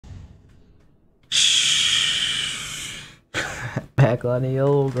Back on the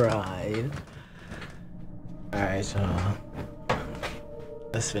old grind. Alright, y'all.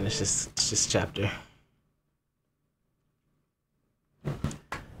 Let's finish this chapter.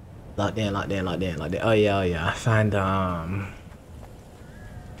 Locked in. Oh yeah. Find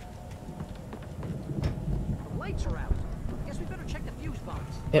Lights are out. Guess we better check the fuse box.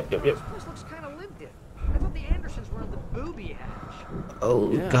 Yep. This place looks kind of lived in. I thought the Andersons were in the booby hatch.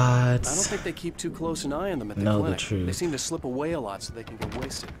 Oh Yeah, God. I don't think they keep too close an eye on them at the Know the clinic. truth. They seem to slip away a lot so they can get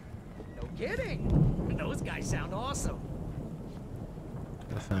wasted. No kidding. Those guys sound awesome.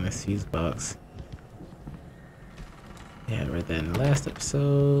 Gotta find this fuse box. Yeah, I read that in the last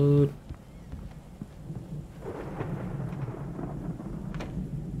episode.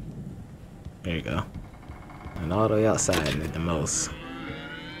 There you go. And all the way outside at the most.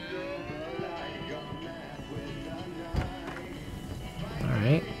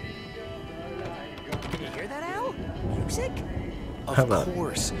 Alright. You hear that, Al? Music? Of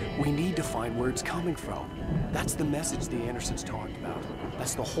course. We need to find where it's coming from. That's the message the Andersons talked about.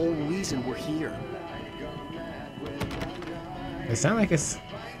 That's the whole reason we're here. It sounds like it's...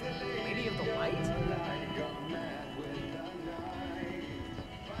 Lady of the Light?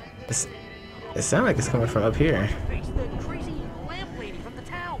 It sounds like it's coming from up here. It's the crazy lamp lady from the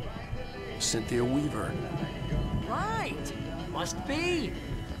town. Cynthia Weaver. Right. Must be.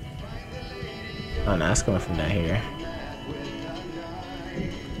 Oh no, it's coming from down here.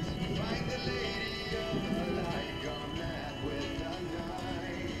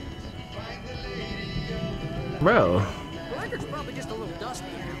 Bro. The record's probably just a little dusty,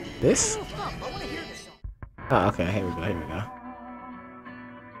 Al. This? A little thump. I want to hear this song. Oh, okay, here we go.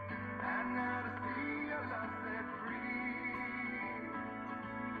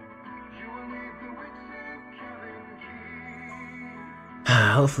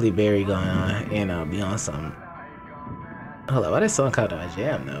 Hopefully Barry gonna be on some. Hold on, why this song called a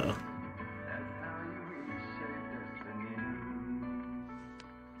jam though?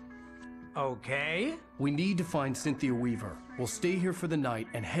 Okay. We need to find Cynthia Weaver. We'll stay here for the night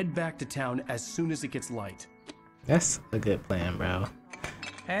and head back to town as soon as it gets light. That's a good plan, bro.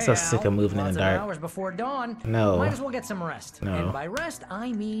 Hey, So sick of moving in the dark. Hours before dawn. No. Might as well get some rest. No. And by rest,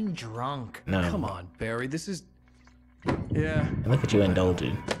 I mean drunk. No. Come on, Barry, this is... Yeah. And look at you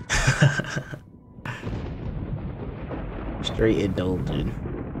indulging. Straight indulging.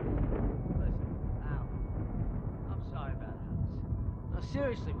 Al, I'm sorry about Alice. No,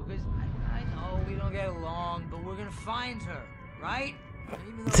 seriously, because I know we don't get along, but we're gonna find her, right? And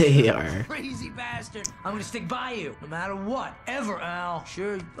even though They you're are. a crazy bastard, I'm gonna stick by you, no matter what, ever, Al.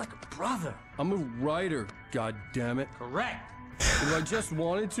 Sure, like a brother. I'm a writer, god damn it. Correct. If I just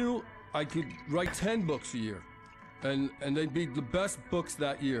wanted to, I could write 10 books a year. And they'd be the best books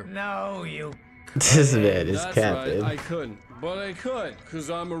that year. No, you. This man is That's captain. right, I couldn't. But I could, because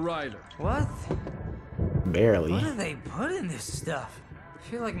I'm a writer. What? Barely. What do they put in this stuff? I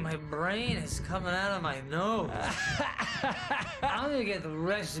feel like my brain is coming out of my nose. I'm gonna get the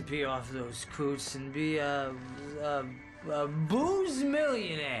recipe off those coots and be a booze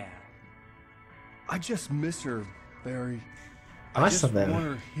millionaire. I just miss her, Barry. I Watch just something. want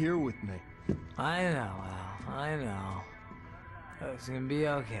her here with me. I know, Al. I know. It's gonna be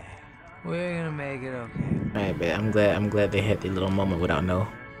okay. We're gonna make it okay. Alright, but I'm glad they had their little moment without no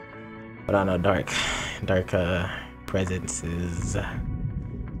dark presences.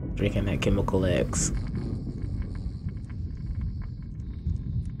 Drinking that chemical X.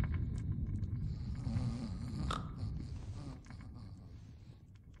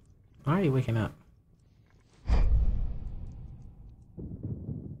 Why are you waking up?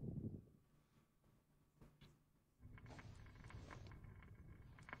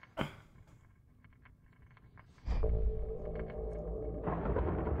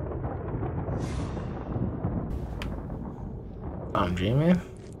 I'm dreaming.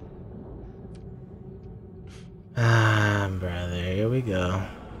 Ah, brother, here we go.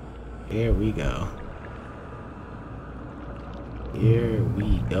 Here we go. Here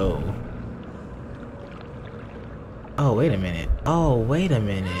we go. Oh, wait a minute. Oh, wait a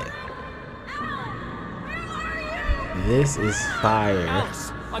minute. This is fire.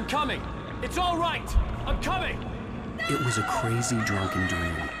 Alice, I'm coming. It's all right. I'm coming. It was a crazy drunken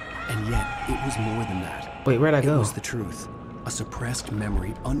dream, and yet it was more than that. Wait, where'd I It go? was the truth. A suppressed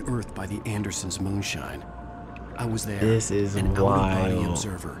memory unearthed by the Andersons' moonshine. I was there. This is an out-of-body wild.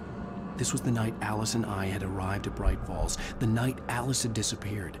 observer. This was the night Alice and I had arrived at Bright Falls. The night Alice had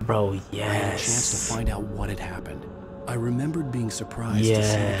disappeared. Bro, I had a chance to yes. find out what had happened. I remembered being surprised to see the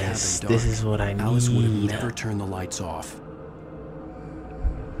Yes, cabin dark. this is what I Alice would have need. never turned the lights off.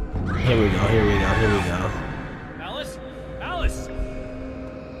 Here we go, here we go, here we go. Alice? Alice!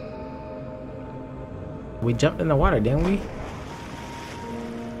 We jumped in the water, didn't we?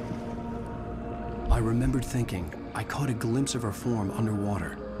 I remembered thinking I caught a glimpse of her form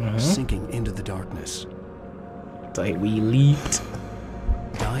underwater, sinking into the darkness. It's like we leaped.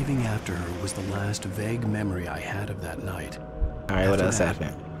 Diving after her was the last vague memory I had of that night. All right, what After else that,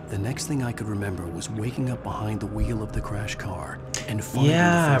 happened? The next thing I could remember was waking up behind the wheel of the crash car and finding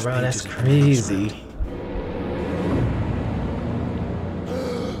Yeah, the first bro, that's pages of the manuscript. crazy.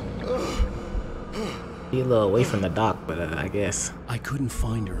 Be a little away from the dock, but I guess. I couldn't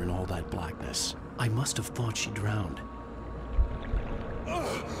find her in all that blackness. I must have thought she drowned.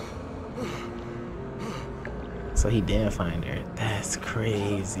 So he didn't find her. That's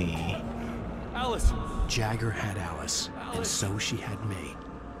crazy. Alice! Jagger had Alice, and so she had me.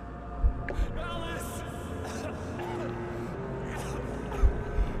 Alice!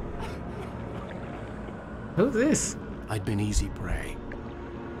 Who's this? I'd been easy prey.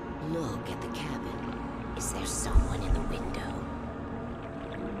 Look at the cabin. Is there someone in the window?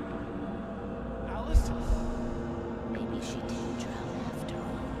 Alice? Maybe she didn't drown after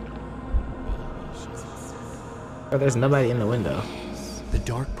all. Maybe she's inside. Oh, there's nobody in the window. The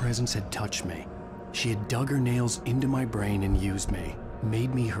dark presence had touched me. She had dug her nails into my brain and used me,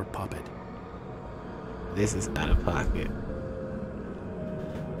 made me her puppet. This is out of pocket.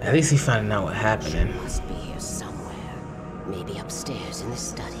 At least he finding out what happened. Must be here somewhere. Maybe upstairs in the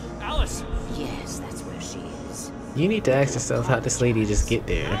study. Alice! Yes, that's where she is. You need to ask yourself how this lady just get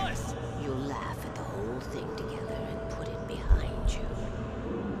there. Alice! You'll laugh at the whole thing together and put it behind you.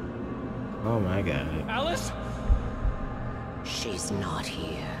 Oh my god. Alice? She's not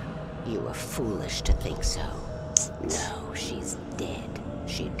here. You were foolish to think so. No, she's dead.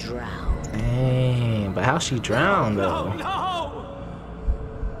 She drowned. Dang, but how she drowned though? No!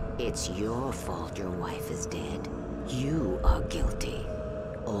 It's your fault your wife is dead. You are guilty.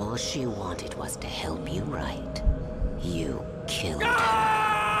 All she wanted was to help you right. You killed her.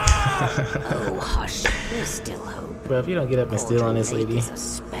 Oh, hush. There's still hope. Bro, if you don't get up and steal on this Cauldron lady. Lake is a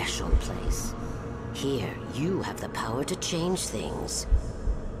special place. Here, you have the power to change things.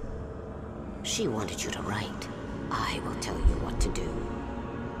 She wanted you to write. I will tell you what to do.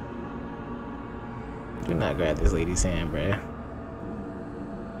 Do not grab this lady's hand, bruh.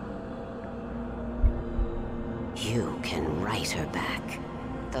 You can write her back.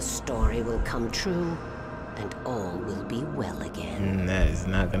 The story will come true, and all will be well again. That is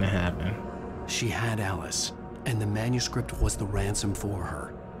not gonna happen. She had Alice, and the manuscript was the ransom for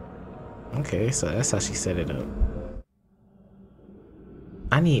her. Okay, so that's how she set it up.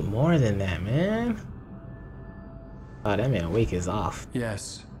 I need more than that, man. Oh, that man wake is off.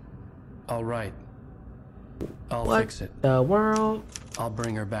 Yes. All right. I'll What fix it. the world? I'll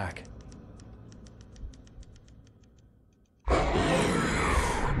bring her back.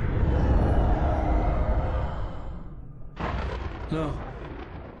 No.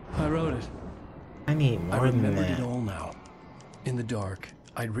 I wrote it. I need I more than remembered that. it all now. In the dark,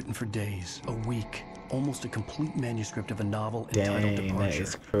 I'd written for days, a week, almost a complete manuscript of a novel entitled Dang, that Departure.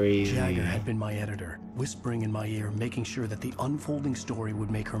 is crazy. Jagger had been my editor, whispering in my ear, making sure that the unfolding story would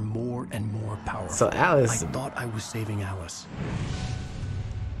make her more and more powerful. So Alice, I thought I was saving Alice.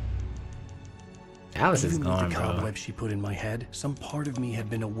 Alice is Even with gone, the bro. cobwebs she put in my head, some part of me had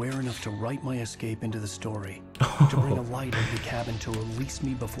been aware enough to write my escape into the story, to bring a light into the cabin to release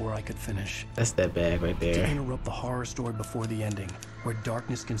me before I could finish. That's that bag right To there. interrupt the horror story before the ending, where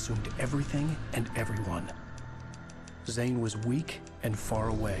darkness consumed everything and everyone. Zane was weak and far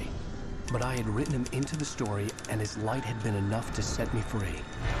away, but I had written him into the story, and his light had been enough to set me free.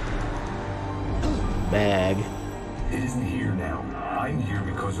 Bag. It isn't here now. I'm here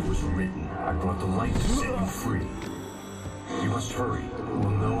because it was written. I brought the light to set you free. You must hurry. It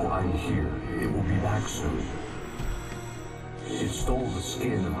will know I'm here. It will be back soon. It stole the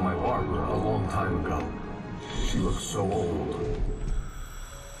skin of my Barbara a long time ago. She looks so old.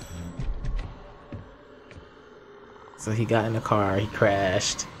 So he got in the car, he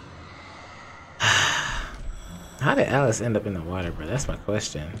crashed. How did Alice end up in the water, bro? That's my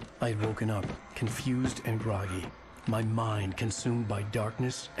question. I had woken up, confused and groggy, my mind consumed by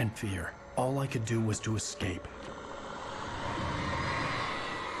darkness and fear. All I could do was to escape.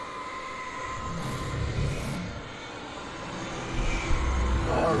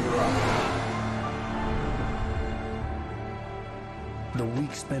 The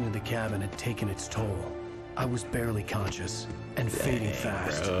week spent in the cabin had taken its toll. I was barely conscious and fading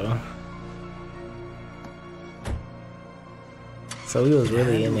fast. Bro. So he was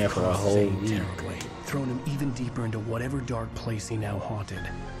really in there for a whole Zane week. terribly, thrown him even deeper into whatever dark place he now haunted.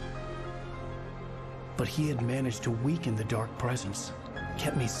 But he had managed to weaken the dark presence,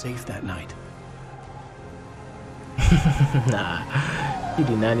 kept me safe that night. Nah, you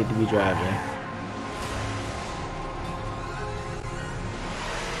do not need to be driving.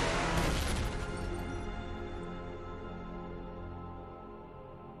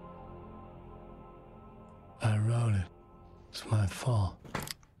 I wrote it. It's my fault.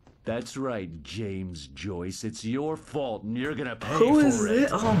 That's right, James Joyce. It's your fault, and you're gonna pay Who for is it. it?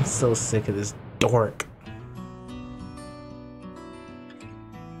 Oh, I'm so sick of this dork.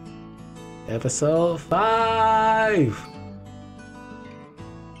 Episode 5.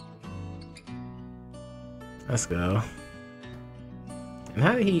 Let's go. And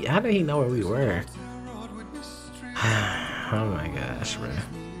how did he know where we were? Oh my gosh, bro.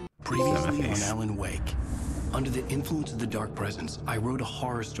 Previously on Alan Wake. Under the influence of the dark presence, I wrote a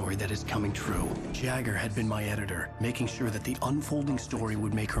horror story that is coming true. Jagger had been my editor, making sure that the unfolding story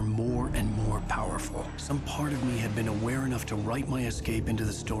would make her more and more powerful. Some part of me had been aware enough to write my escape into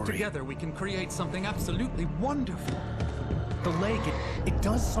the story. Together we can create something absolutely wonderful. The lake, it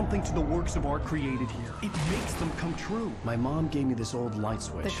does something to the works of art created here. It makes them come true. My mom gave me this old light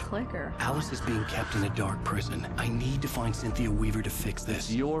switch. The clicker. Alice is being kept in a dark prison. I need to find Cynthia Weaver to fix this.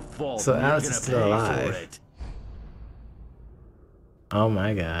 It's your fault. So and you're Alice gonna is still pay alive. for it. Oh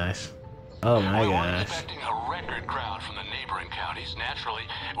my gosh. Oh my gosh. Expecting a record crowd from the neighboring counties. Naturally,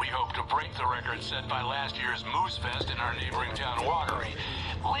 we hope to break the record set by last year's Moose Fest in our neighboring town, Watery.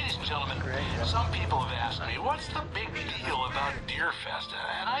 Ladies and gentlemen, some people have asked me, what's the big deal about Deer Fest?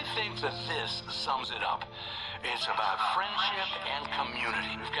 And I think that this sums it up. It's about friendship and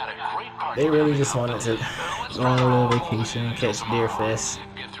community. We've got a great party. They really just wanted to go on a little vacation, catch Deer Fest.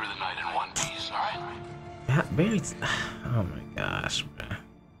 Get through the night in one piece, all right? Oh my gosh, man.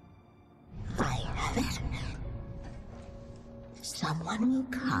 I have it. Someone will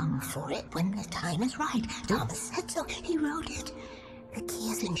come for it when the time is right. Thomas said so. He wrote it. The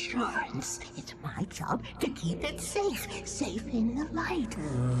key is insurance. It's my job to keep it safe. Safe in the light.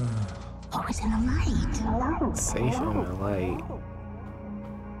 Always in the light. Safe in the light.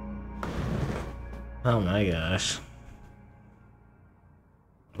 Oh my gosh.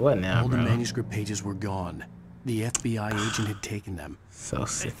 What now, All the bro? manuscript pages were gone. The FBI agent had taken them. So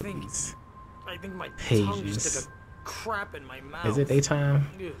sick of these I think my tongue just pages. took a crap in my mouth. Is it daytime?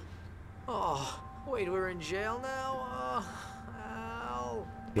 Ugh. Oh, wait, we're in jail now? Ow.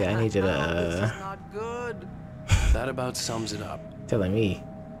 Yeah, I need you to, This is not good. That about sums it up. telling me.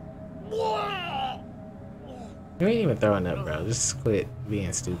 You ain't even throwing up, bro. Just quit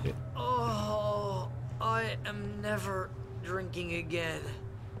being stupid. Oh, I am never drinking again.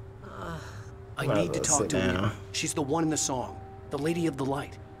 I Might as need to well talk sit to her. down. She's the one in the song. The Lady of the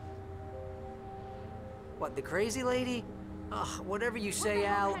Light. What, the crazy lady? Ugh, whatever you say,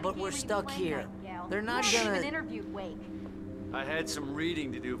 Al, but we're stuck here. They're not gonna... interviewed Wake. I had some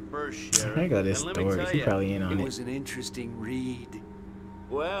reading to do first, Sheriff. I got this And let me story. tell He ya, probably ain't on It it. was an interesting read.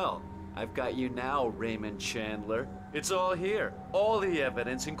 Well, I've got you now, Raymond Chandler. It's all here. All the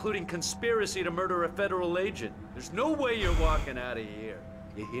evidence, including conspiracy to murder a federal agent. There's no way you're walking out of here.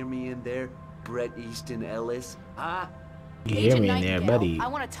 You hear me in there, Bret Easton Ellis? Huh? You hear me in there, buddy. I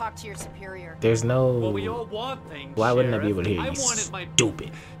want to talk to your superior. There's no... Well, we all want things, Why wouldn't I be Sheriff. able to hear you, I wanted my...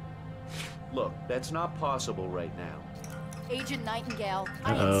 stupid? Look, that's not possible right now. Agent Nightingale,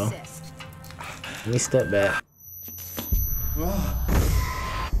 Uh-oh. I insist. Let me step back.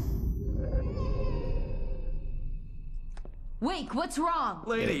 Wake, what's wrong?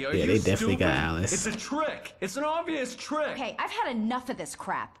 Lady, are Yeah, you they definitely got stupid? Alice. It's a trick. It's an obvious trick. Okay, I've had enough of this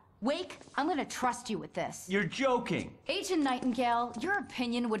crap. Wake, I'm gonna trust you with this. You're joking. Agent Nightingale, your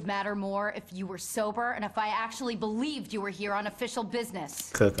opinion would matter more if you were sober and if I actually believed you were here on official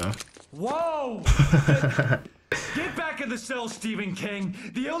business. Cook him. Whoa! Get back in the cell, Stephen King.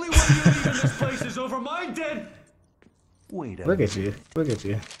 The only way you're leaving this place is over my dead... Wait a Look at you. Look at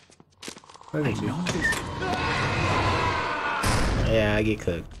you. Look at you. Yeah, I get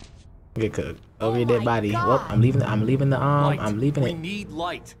cooked. Get cooked. Over your dead body. Well, I'm leaving the Light. I'm leaving We it. need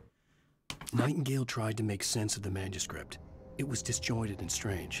light. Nightingale tried to make sense of the manuscript. It was disjointed and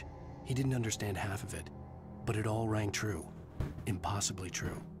strange. He didn't understand half of it, but it all rang true. Impossibly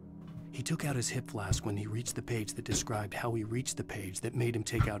true. He took out his hip flask when he reached the page that described how he reached the page that made him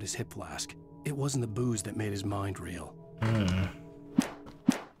take out his hip flask. It wasn't the booze that made his mind reel.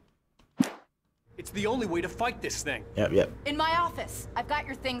 It's the only way to fight this thing. Yep. In my office. I've got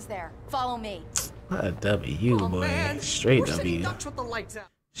your things there. Follow me. What a W, Oh, boy. man. Straight We're sitting W. ducks with the lights out.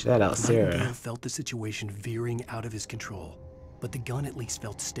 Shout out Sarah. Nightingale felt the situation veering out of his control, but the gun at least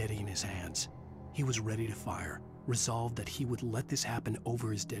felt steady in his hands. He was ready to fire, resolved that he would let this happen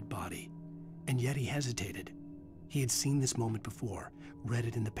over his dead body. And yet he hesitated. He had seen this moment before, read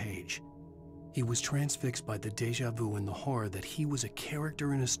it in the page. He was transfixed by the deja vu and the horror that he was a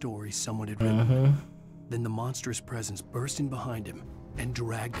character in a story someone had written. Then the monstrous presence burst in behind him and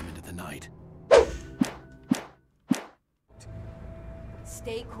dragged him into the night.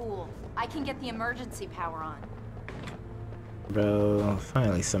 Stay cool. I can get the emergency power on. Bro,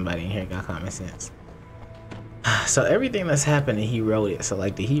 finally somebody in here got common sense. So everything that's happening, he wrote it. So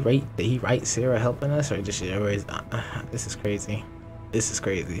like, did he write Sarah helping us, or just always? This is crazy. This is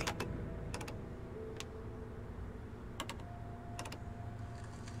crazy.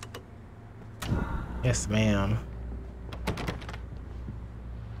 Yes, ma'am.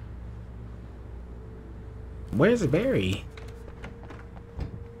 Where's Barry?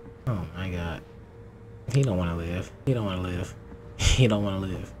 Oh my God. He don't want to live. He don't want to live. He don't want to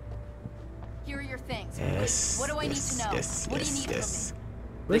live. Here are your things. Yes. Wait, what do I need to know? What do you need from me?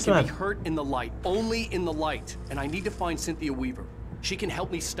 They can be hurt in the light, only in the light. And I need to find Cynthia Weaver. She can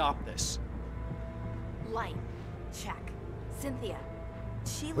help me stop this. Light. Check. Cynthia.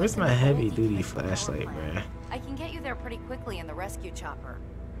 Where's my heavy-duty flashlight, bruh? I can get you there pretty quickly in the rescue chopper.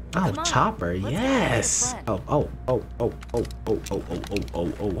 Oh, chopper, yes. Hold on.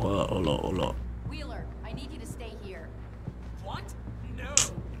 Wheeler, I need you to stay here. What? No.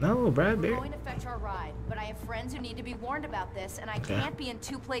 No, Brad. I'm going to fetch our ride, but I have friends who need to be warned about this, and I can't be in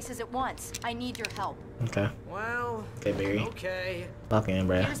 2 places at once. I need your help. Okay. Well. Okay, Barry. Okay. Lock in,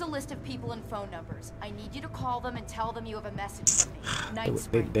 Brad. Here's a list of people and phone numbers. I need you to call them and tell them you have a message from me. Night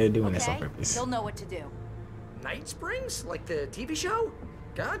Springs. They're doing this on purpose. They'll know what to do. Night Springs? Like the TV show?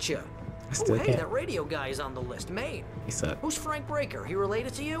 Gotcha. Still hey, can't. that radio guy is on the list. Maine. He sucked. Who's Frank Breaker? He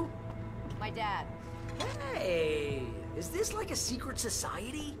related to you? My dad. Hey, is this like a secret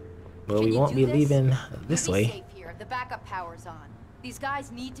society? Well, we won't be leaving this way. Safe here. The backup power's on. These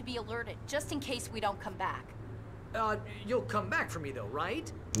guys need to be alerted, just in case we don't come back. You'll come back for me though,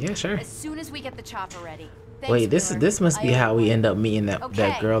 right? Yeah, sure. As soon as we get the chopper ready. Thanks, Wait, this must be how we end up meeting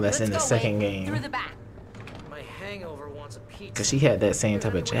that girl that's in the second Through game. the back. My hangover wants a pizza. Cause she had that same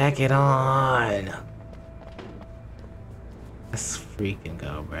type of jacket on. Let's freaking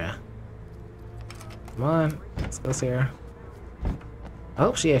go, bruh. Come on, let's go, Sarah. I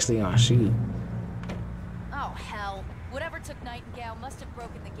hope she actually gonna shoot. Oh, hell. Whatever took Nightingale must have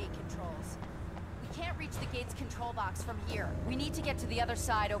broken the gate controls. We can't reach the gate's control box from here. We need to get to the other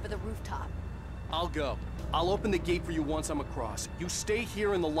side over the rooftop. I'll go. I'll open the gate for you once I'm across. You stay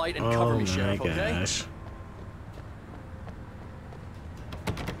here in the light and cover me, Sheriff, okay? Gosh.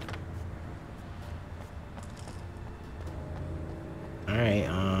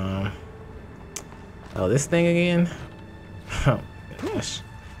 Alright, oh, this thing again? Oh my gosh.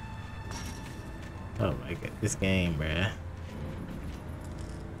 Oh my god, this game, bruh.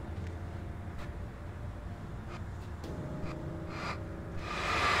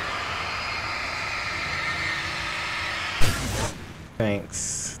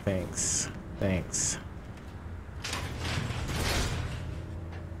 Thanks, thanks, thanks.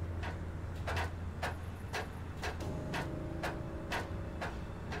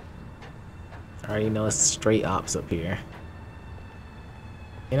 I already know it's straight ops up here.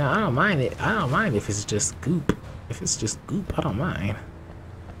 You know, I don't mind it. I don't mind if it's just goop. If it's just goop, I don't mind.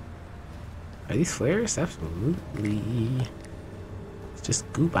 Are these flares? Absolutely. It's just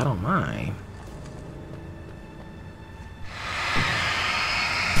goop, I don't mind.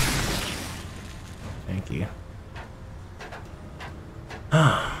 Thank you.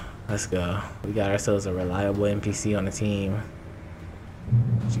 Let's go. We got ourselves a reliable NPC on the team.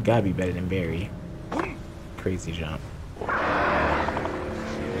 She gotta be better than Barry. Crazy jump.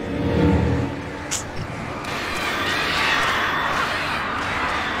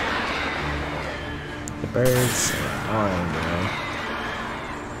 The birds are on, bro.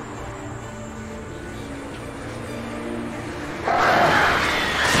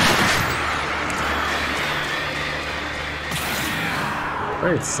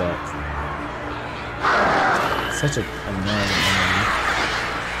 Birds suck. Such a annoying enemy.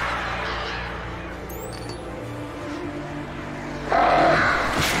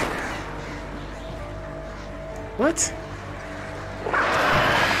 What?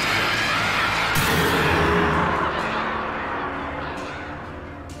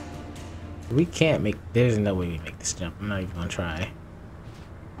 We can't make. There's no way we make this jump. I'm not even gonna try.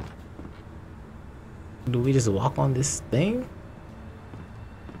 Do we just walk on this thing?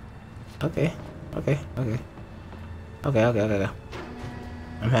 Okay. Okay. Okay. Okay. Okay. Okay.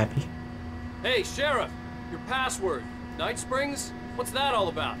 I'm happy. Hey, Sheriff! Your password. Night Springs? What's that all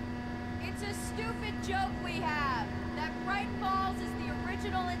about? It's a stupid joke we have. That Bright Falls is the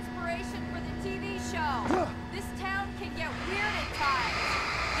original inspiration for the TV show. This town can get weird at times.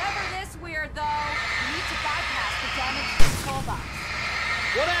 Never this weird, though. You need to bypass the damaged control box.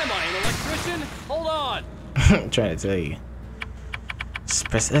 What am I, an electrician? Hold on. I'm trying to tell you. Just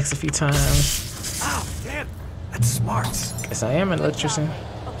press X a few times. Ow, damn. That's smart. Yes, I am an electrician.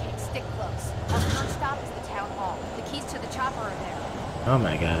 Okay, stick close. Our first stop is the town hall. The keys to the chopper are there. Oh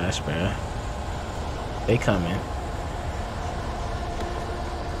my gosh, bro. They coming.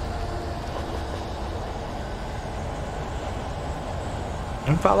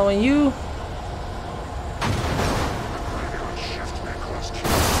 I'm following you.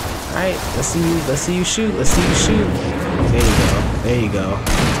 Alright, let's see you shoot. Let's see you shoot. There you go. There you go.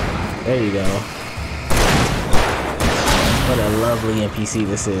 There you go. What a lovely NPC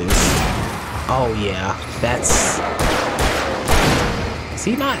this is. Oh yeah. That's... Is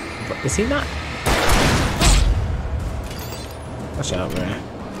he not? Is he not? Watch out, man.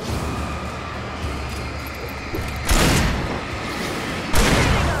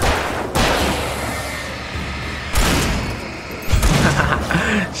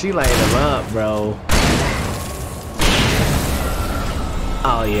 She lighted him up, bro.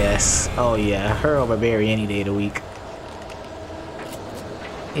 Oh yes. Oh yeah. Her over Barry any day of the week.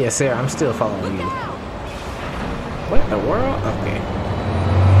 Yeah, Sarah, I'm still following you. What in the world? Okay.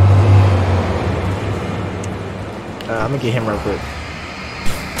 I'm gonna get him real quick.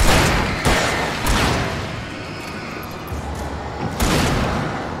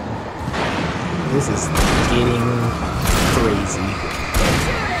 This is getting crazy.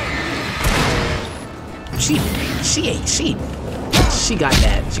 She got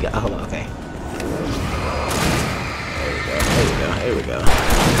that. She got, hold on, okay. There we go.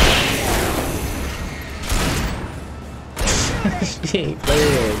 She ain't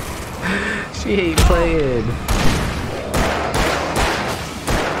playing. She ain't playing.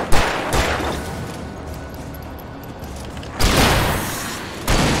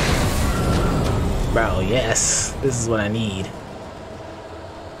 Bro, yes. This is what I need.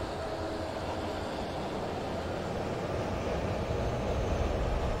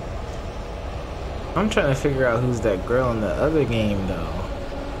 I'm trying to figure out who's that girl in the other game, though.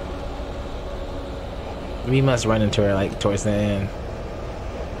 We must run into her, like, towards the end.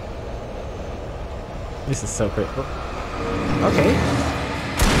 This is so quick. Oh. Okay.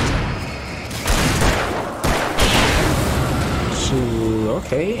 Shoot,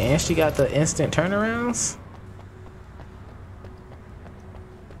 okay. And she got the instant turnarounds?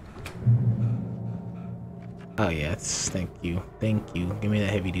 Oh, yes. Thank you. Thank you. Give me that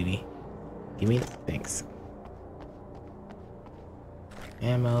heavy duty. Give me that. Thanks.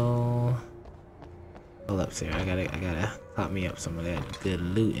 Ammo. Hold up, Sarah. I gotta pop me up some of that good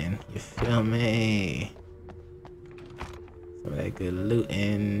looting. You feel me? Some of that good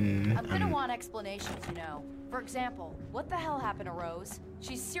looting. I'm gonna want explanations, you know. For example, what the hell happened to Rose?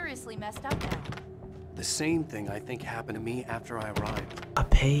 She's seriously messed up now. The same thing I think happened to me after I arrived. A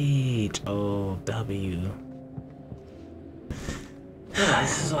page. Oh, W.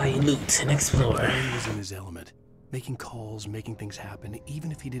 This is why you loot and explore. Barry was in his element, making calls, making things happen,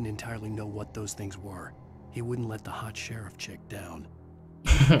 even if he didn't entirely know what those things were. He wouldn't let the hot sheriff chick down.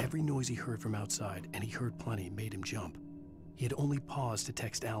 Every noise he heard from outside, and he heard plenty, made him jump. He had only paused to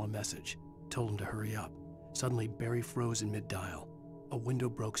text Al a message, told him to hurry up. Suddenly, Barry froze in mid-dial. A window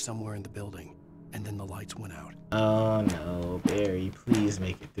broke somewhere in the building, and then the lights went out. Oh no, Barry, please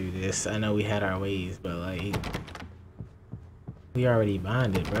make it through this. I know we had our ways, but like... We already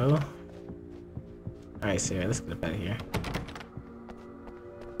bonded, bro. Alright, Sarah, let's get up out of here.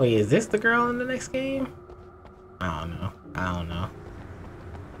 Wait, is this the girl in the next game? I don't know. I don't know.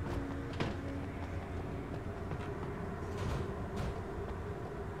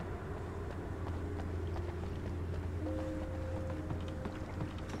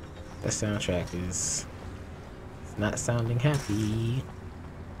 The soundtrack is not sounding happy.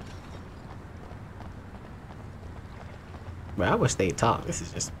 Bro, I wish they'd talk. This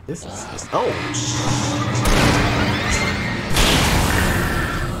is just, oh,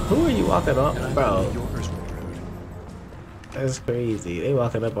 who are you walking up, bro? That's crazy. They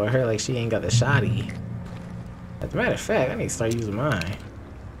walking up on her like she ain't got the shotty. As a matter of fact, I need to start using mine.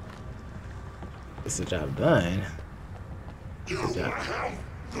 It's the job done. Good job.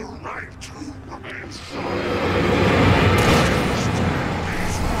 The right to remain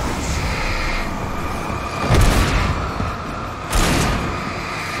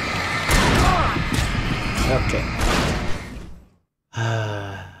okay.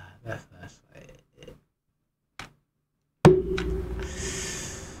 That's it.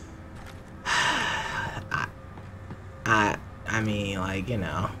 I mean, like, you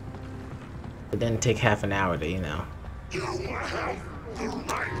know, it didn't take half an hour to, you know. You have The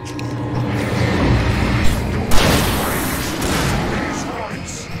right.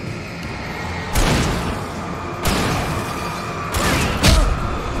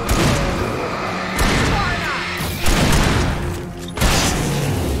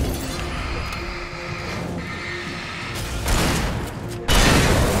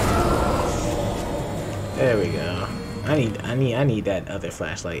 There we go. I need that other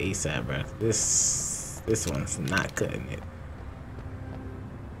flashlight ASAP, bro. This one's not cutting it.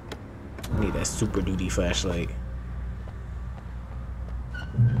 I need that super duty flashlight.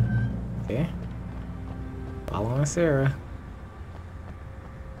 Okay. Following Sarah.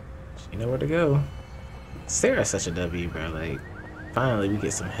 She know where to go. Sarah's such a W, bro. Like, finally we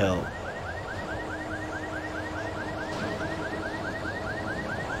get some help.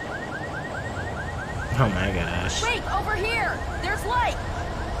 Oh my gosh. Wait, over here! There's light!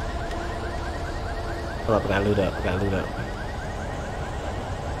 Hold up, I gotta loot up. I gotta loot up.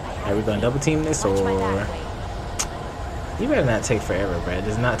 Are we gonna double team this or? You better not take forever, bro. It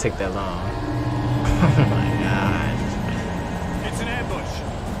does not take that long. Oh my gosh. It's an ambush.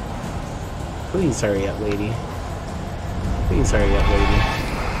 Please hurry up, lady. Please hurry up, lady.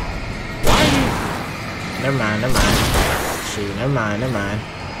 Why are you? Never mind, never mind. Shoot, never mind, never mind.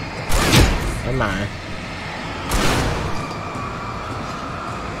 Never mind.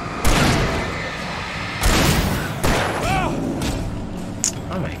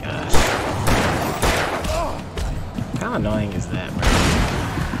 Oh my gosh. How annoying is that, bro?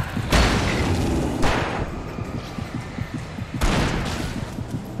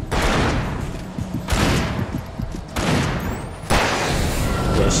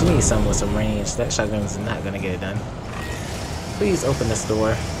 Yeah, she needs someone with some range. That shotgun is not gonna get it done. Please open this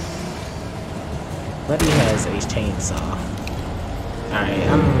door. Buddy has a chainsaw. Alright,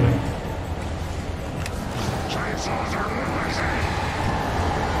 Chainsaws are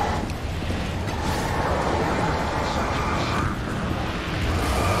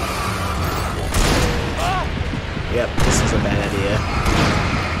Yep, this is a bad idea.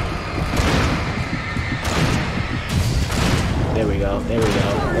 There we go, there we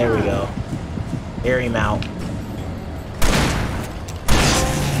go, there we go. Air him out.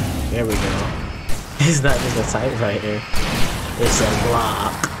 There we go. It's not just a typewriter, it's a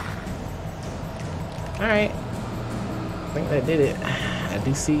block. Alright. I think that did it. I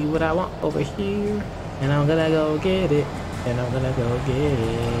do see what I want over here. And I'm gonna go get it. And I'm gonna go get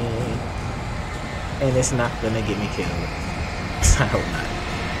it. And it's not gonna get me killed. I hope not.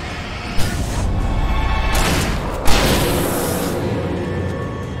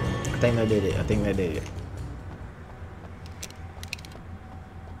 I think that did it. I think that did it.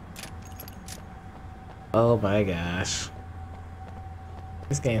 Oh my gosh.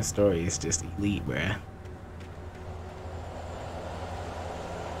 This game's story is just elite, bruh.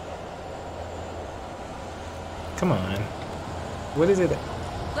 Come on. What is it?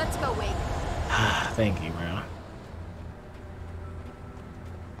 Let's go, Wade. Thank you, bro.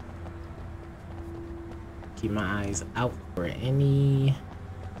 Keep my eyes out for any...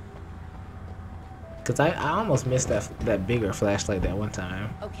 Cause I almost missed that bigger flashlight that one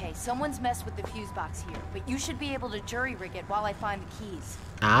time. Okay, someone's messed with the fuse box here, but you should be able to jury rig it while I find the keys.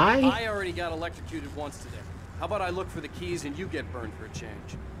 I already got electrocuted once today. How about I look for the keys and you get burned for a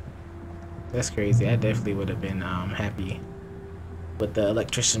change? That's crazy. I definitely would have been happy with the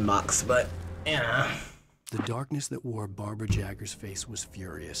electrician box, but you know. The darkness that wore Barbara Jagger's face was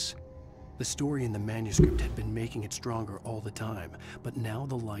furious. The story in the manuscript had been making it stronger all the time, but now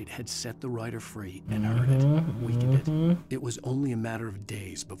the light had set the writer free and hurt it, weakened it. It was only a matter of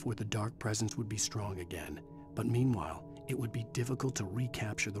days before the dark presence would be strong again. But meanwhile, it would be difficult to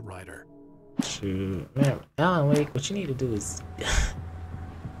recapture the writer. Shoot. Man, Alan Wake, what you need to do is...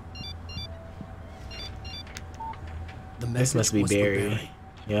 This must be Barry.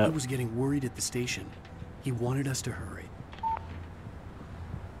 Yep. He was getting worried at the station. He wanted us to hurry.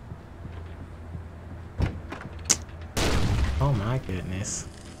 Oh my goodness.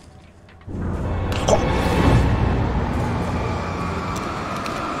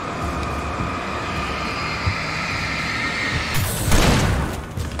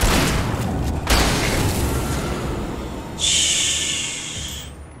 Shh.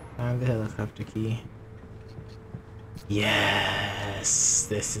 Find the helicopter key. Yes,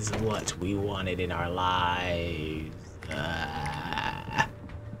 this is what we wanted in our lives.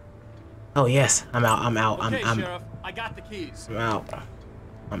 Oh yes, I'm out. I'm out. Okay, I'm Sheriff, I got the keys. I'm out.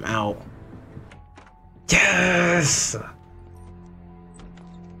 I'm out. Yes.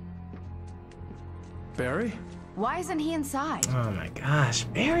 Barry? Why isn't he inside? Oh my gosh,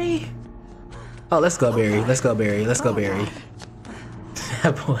 Barry. Oh, let's go, Barry. Let's go, Barry. Let's go, Barry.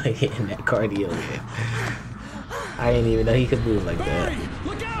 That boy getting that cardio in. I didn't even know he could move like that.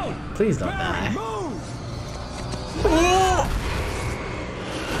 Look out! Please don't die.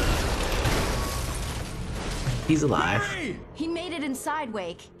 He's alive. He made it inside,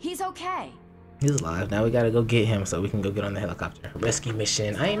 Wake. He's okay. He's alive. Now we gotta go get him so we can go get on the helicopter. Rescue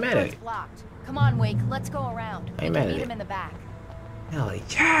mission. I ain't mad at it. Blocked. Come on, Wake. Let's go around. I ain't mad at Meet it. him in the back. Hell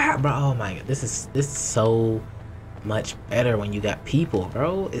yeah, bro. Oh my god. This is so much better when you got people,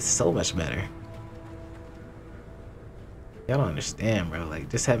 bro. It's so much better. Y'all don't understand, bro. Like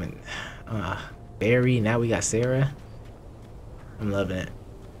just having Barry, now we got Sarah. I'm loving it.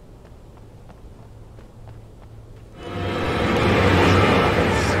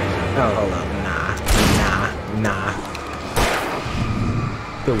 Oh, hold up. Nah.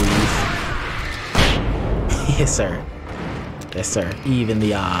 Believe. Yes, sir. Yes, sir. Even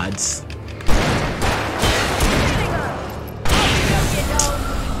the odds.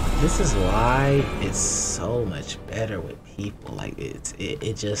 This is why it's so much better with people. Like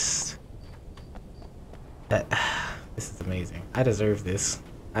it just that this is amazing. I deserve this.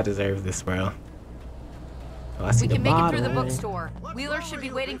 I deserve this, bro. Oh, I see We can the make it bottle. through the bookstore. Wheeler should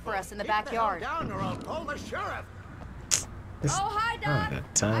be waiting for us in the backyard. This, Oh, hi, I Doc. don't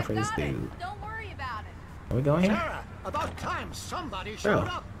got time for this dude. Don't worry about it. Are we going here? Sarah, about time somebody Bro. showed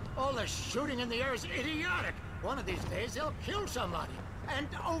up. All the shooting in the air is idiotic. One of these days they'll kill somebody. And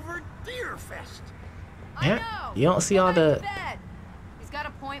over Deerfest. Yeah. You don't see all the. He's got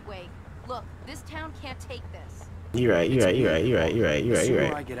a point, Wake. Look, this town can't take this. You're right. The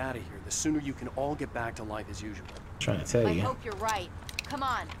sooner I get out of here, the sooner you can all get back to life as usual. Trying to tell I you. hope you're right. Come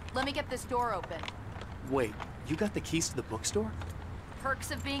on, let me get this door open. Wait, you got the keys to the bookstore?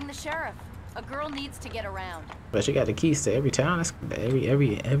 Perks of being the sheriff. A girl needs to get around. But you got the keys to every town. That's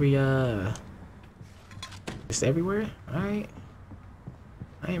just everywhere. All right.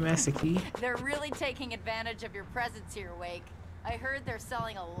 I ain't Master Key. They're really taking advantage of your presence here, Wake. I heard they're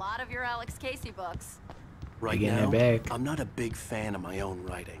selling a lot of your Alex Casey books. Right Getting now, that bag. I'm not a big fan of my own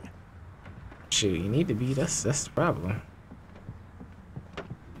writing. Shoot, you need to be. That's the problem.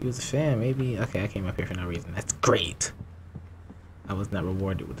 You was a fan, maybe. Okay, I came up here for no reason. That's great. I was not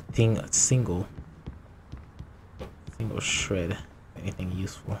rewarded with a single shred of anything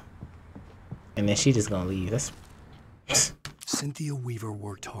useful. And then she just gonna leave. That's Cynthia Weaver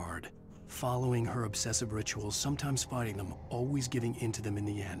worked hard, following her obsessive rituals, sometimes fighting them, always giving in to them in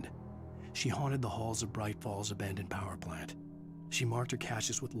the end. She haunted the halls of Bright Falls abandoned power plant. She marked her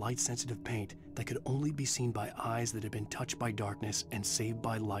caches with light-sensitive paint that could only be seen by eyes that had been touched by darkness and saved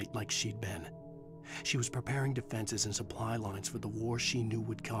by light like she'd been. She was preparing defenses and supply lines for the war she knew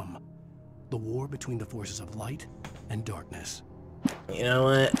would come. The war between the forces of light and darkness. You know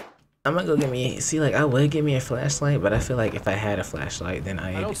what? I'm gonna go get me. See, like I would get me a flashlight, but I feel like if I had a flashlight, then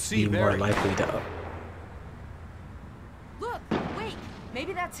I'd be more likely to. Look, wait.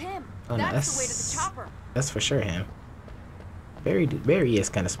 Maybe that's him. Oh, no, that's the way to the chopper. That's for sure him. Barry is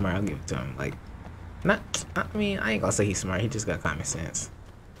kind of smart. I'll give it to him. Like, I mean, I ain't gonna say he's smart. He just got common sense.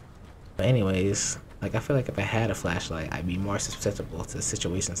 But anyways, like I feel like if I had a flashlight, I'd be more susceptible to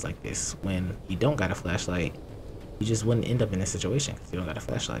situations like this. When you don't got a flashlight, you just wouldn't end up in this situation because you don't got a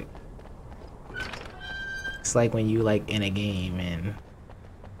flashlight. It's like when you like in a game and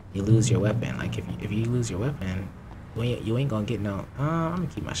you lose your weapon. Like if you lose your weapon, you ain't gonna get no. I'm gonna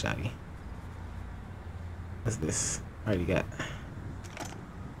keep my shotty. What's this? I already got.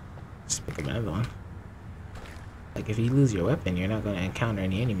 Just pick up another one. Like if you lose your weapon, you're not gonna encounter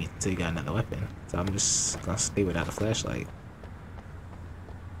any enemies until you got another weapon. So I'm just gonna stay without a flashlight.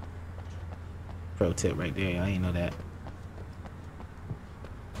 Pro tip right there. I ain't know that.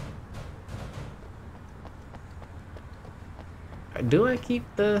 Do I keep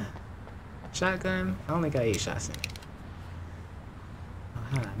the shotgun? I only got 8 shots in it. Oh,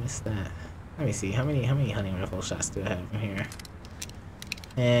 how did I miss that? Let me see. How many hunting rifle shots do I have in here?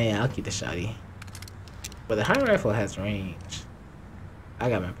 Yeah, I'll keep the shotty. But the hunting rifle has range. I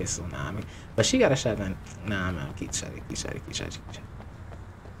got my pistol now. But she got a shotgun. Nah, I'm gonna keep the shotty. Keep shotty.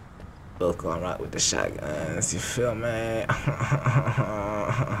 Both gonna rock with the shotguns. You feel me?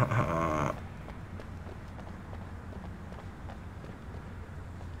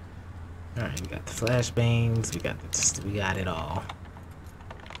 Alright, we got the flashbangs, we got it all.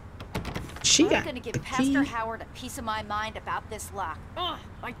 She got gonna give the Pastor key. Howard a piece of my mind about this lock. Ugh,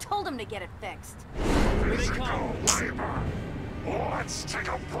 I told him to get it fixed. Physical labor. Let's take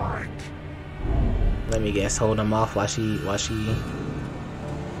a break. Let me guess, hold them off while she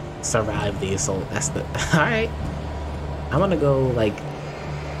survived the assault. That's the alright. I'm gonna go like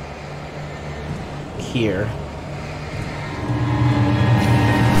here.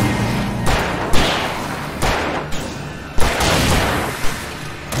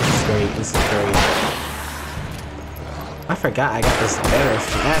 This is great. I forgot I got this better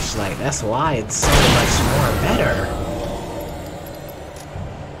flashlight. That's why it's so much more better.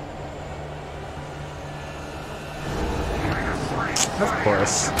 Of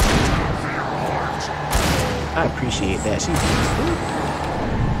course. I appreciate that.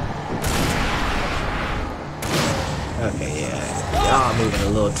 Okay, yeah. Y'all moving a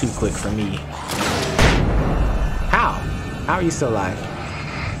little too quick for me. How? How are you still alive?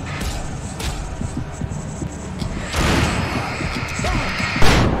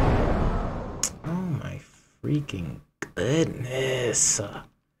 Oh my freaking goodness.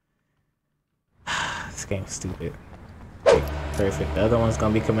 This game's stupid. Perfect. The other one's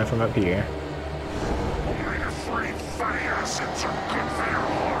gonna be coming from up here. Only a free fatty acids are good for your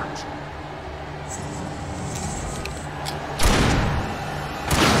heart.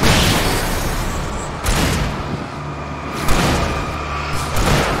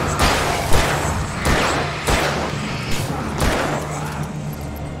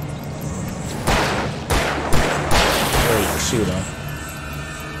 Wait, shoot him.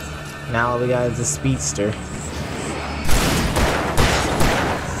 Now all we got is a speedster.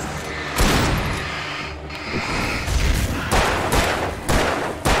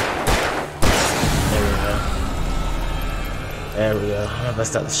 There we go. I'm gonna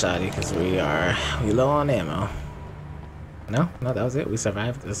bust out the shotty because we low on ammo. No, that was it. We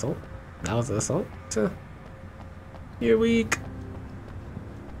survived the assault. That was the assault. You're weak.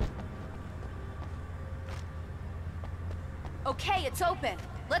 Okay, it's open.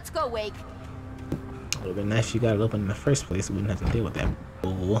 Let's go, Wake. It would have been nice if you got it open in the first place. We wouldn't have to deal with that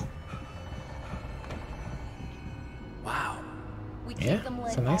bull. Wow. We Yeah, keep them lit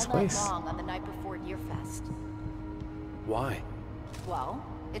it's a nice all night place. long on the night before Deerfest. Why? Well,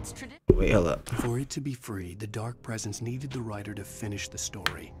 it's tradition. Wait, hold up. For it to be free, the Dark Presence needed the writer to finish the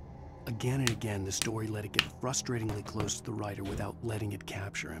story. Again and again, the story let it get frustratingly close to the writer without letting it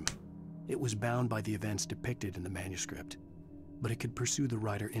capture him. It was bound by the events depicted in the manuscript, but it could pursue the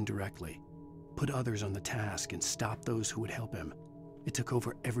writer indirectly, put others on the task, and stop those who would help him. It took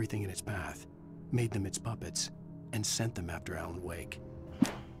over everything in its path, made them its puppets, and sent them after Alan Wake.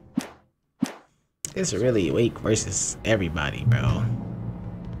 It's really Wake versus everybody, bro.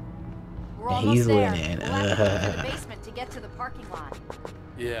 And he's winning. We'll have to go to the basement to get to the parking lot.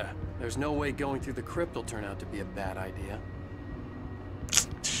 Yeah, there's no way going through the crypt will turn out to be a bad idea.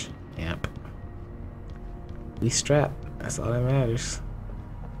 Yep. We strapped. That's all that matters.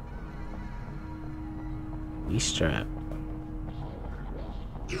 We strapped.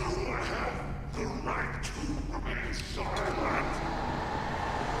 You have the right to remain silent.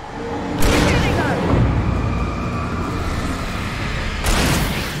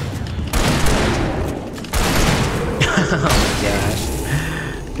 Oh my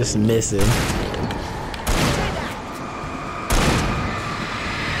gosh. Just missing.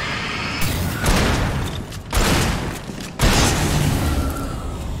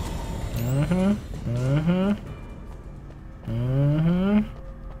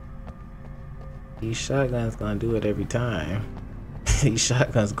 These shotguns gonna do it every time. These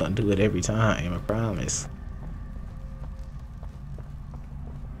shotguns gonna do it every time, I promise.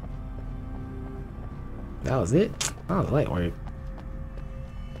 That was it? That was light work.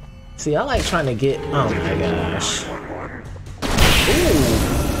 See, I like trying to get... Oh my gosh.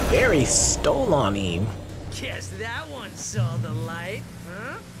 Ooh, Barry stole on him. Guess that one saw the light,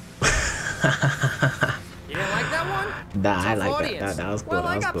 huh? You didn't like that one? Nah, I like audience. that. That was good. Well, that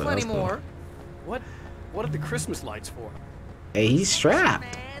I was got good. plenty that was more. Good. What are the Christmas lights for? Hey, he's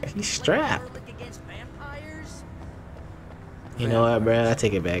strapped. He's strapped. You know what, bro? I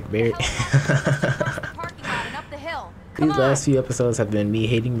take it back, Barry. These last few episodes have been me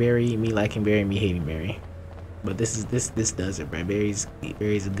hating Barry, me liking Barry, me hating Barry. But this does it, bro. Barry's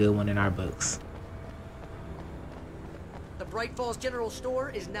a good one in our books. The Bright Falls General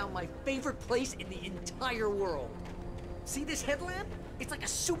Store is now my favorite place in the entire world. See this headlamp? It's like a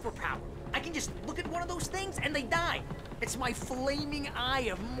superpower. I can just look at one of those things and they die. It's my flaming eye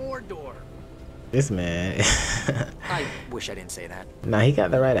of Mordor. This man. I wish I didn't say that. Nah, he got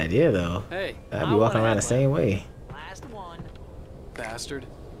the right idea though. Hey, I'd be walking around the same way. Last one. Bastard.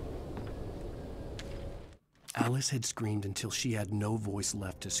 Alice had screamed until she had no voice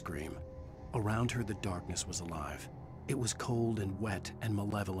left to scream. Around her, the darkness was alive. It was cold and wet and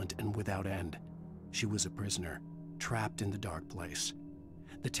malevolent and without end. She was a prisoner, trapped in the dark place.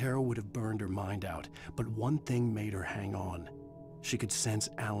 The terror would have burned her mind out, but one thing made her hang on. She could sense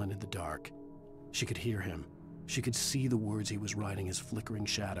Alan in the dark. She could hear him. She could see the words he was writing as flickering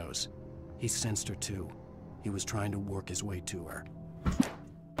shadows. He sensed her too. He was trying to work his way to her.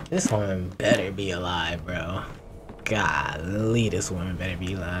 This woman better be alive, bro. Golly, this woman better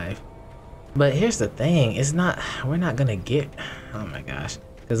be alive. But here's the thing, it's not, we're not gonna get, oh my gosh,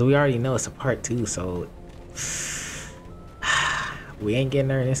 because we already know it's a part 2, so we ain't getting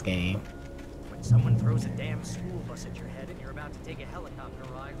her in this game. When someone throws a damn school bus at your head and you're about to take a helicopter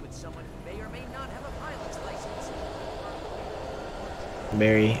ride with someone who may or may not have a pilot's license.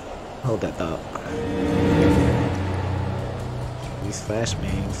 Barry, hold that thought. These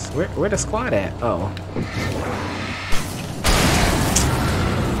flashbangs. Where the squad at? Oh.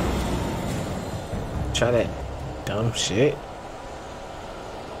 Try that dumb shit.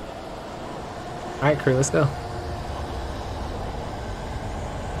 Alright, crew, let's go.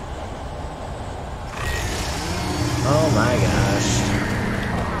 Oh my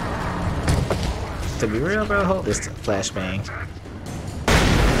gosh. To be real, bro, hold this flashbang.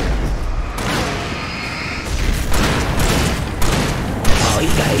 Oh,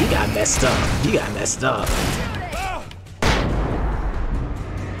 he got messed up. He got messed up.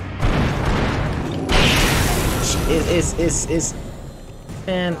 It's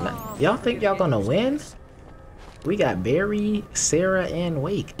man, y'all think y'all gonna win? We got Barry, Sarah, and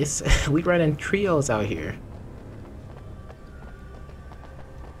Wake. It's we running trios out here.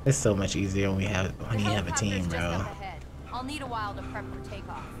 It's so much easier when you have a team, bro. I'll need a while to prep for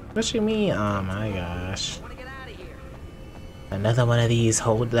takeoff. What you mean? Oh my gosh. Another one of these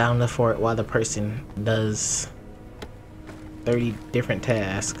hold down the fort while the person does 30 different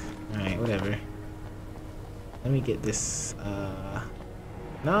tasks. Alright, whatever. Let me get this,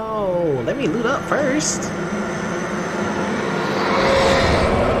 no! Let me loot up first!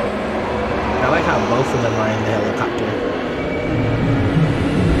 I like how both of them are in the helicopter.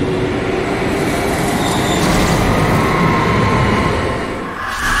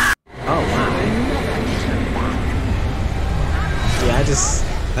 Oh my. Yeah, I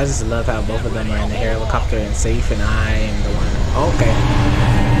just love how both of them are in the helicopter and safe, and I am the one. Okay.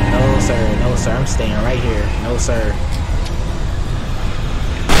 No sir, no sir, I'm staying right here. No sir.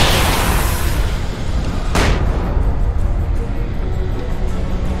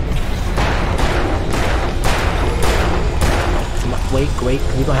 Wait,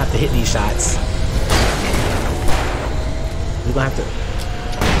 we're gonna have to hit these shots. We're gonna have to.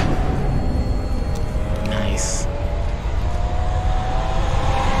 Nice.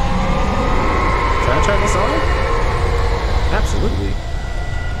 Can I turn this on? Absolutely.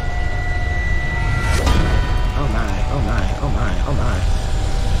 Oh my, oh my, oh my, oh my.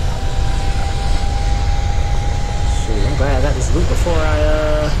 Shoot, I'm glad I got this loot before I,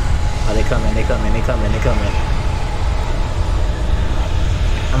 oh, they coming, they coming, they coming, they coming.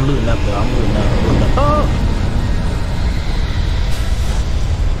 I'm looting up though, I'm looting up, I'm looting up. Oh!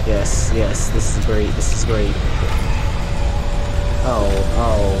 Yes, yes, this is great, this is great. Oh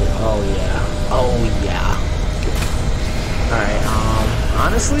yeah, oh yeah. Alright,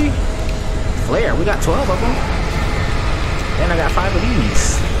 honestly, flare, we got 12 of them. And I got 5 of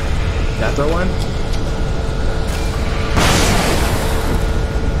these. Did I throw one?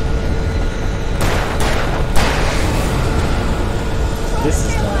 This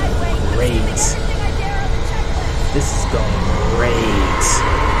is going great. This is going great.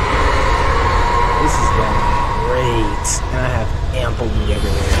 This is going great. And I have ample loot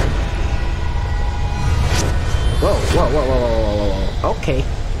everywhere. Whoa, whoa, whoa, whoa, whoa, whoa, whoa. Okay.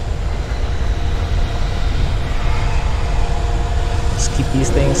 Just keep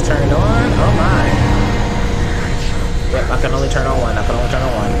these things turned on. Oh my. Yep, I can only turn on one. I can only turn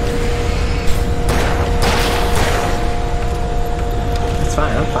on one. It's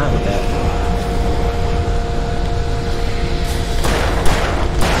fine, I'm fine with that.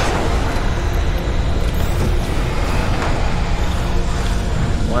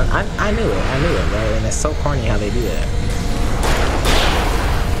 One, I knew it, right? And it's so corny how they do that.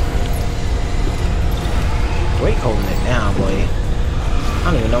 Wait, holding it down, boy. I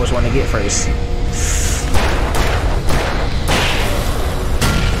don't even know which one to get first.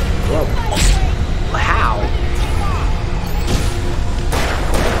 Whoa. How?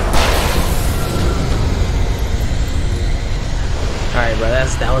 Alright, bro,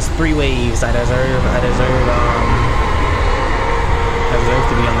 that was 3 waves. I deserve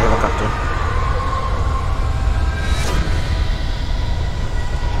to be on the helicopter.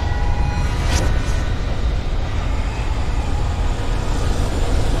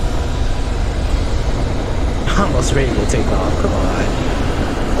 Almost ready to take off. Come on.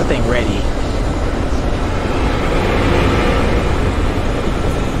 That thing ready.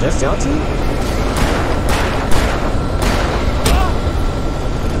 Just y'all two?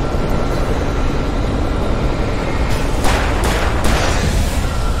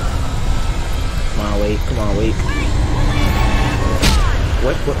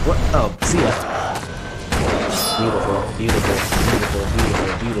 What? Oh, see ya. Beautiful, beautiful, beautiful,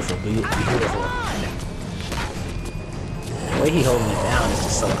 beautiful, beautiful, beautiful. The way he holding me down is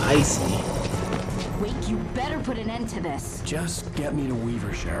just so icy. Wake, you better put an end to this. Just get me to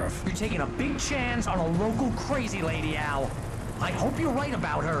Weaver, Sheriff. You're taking a big chance on a local crazy lady, Al. I hope you're right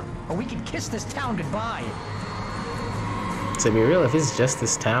about her, or we can kiss this town goodbye. To be real, if it's just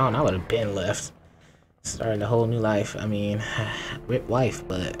this town, I would have been left. Starting a whole new life. I mean, rip wife,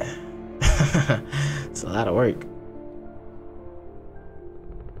 but it's a lot of work.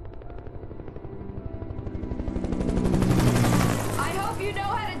 I hope you know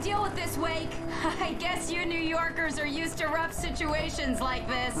how to deal with this, Wake. I guess you New Yorkers are used to rough situations like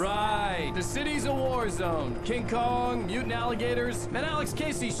this. Right. The city's a war zone. King Kong, mutant alligators, and Alex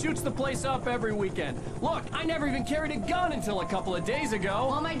Casey shoots the place up every weekend. Look, I never even carried a gun until a couple of days ago.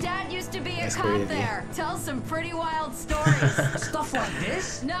 Well, my dad used to be a cop crazy. there. Tells some pretty wild stories. Stuff like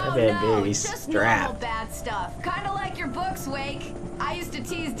this? No, just normal bad stuff. Kind of like your books, Wake. I used to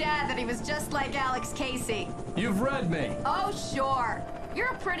tease Dad that he was just like Alex Casey. You've read me. Oh, sure. You're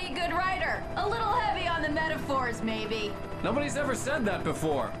a pretty good writer. A little heavy on the metaphors, maybe. Nobody's ever said that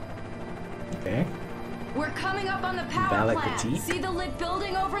before. Okay. We're coming up on the power Valak plant. Petit. See the lit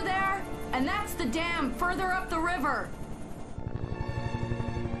building over there? And that's the dam further up the river.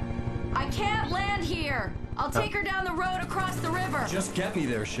 I can't land here. I'll take her down the road across the river. Just get me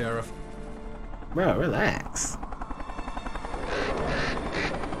there, Sheriff. Bro, relax.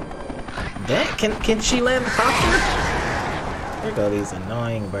 That can she land the copter? There go these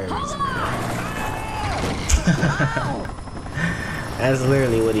annoying birds. That's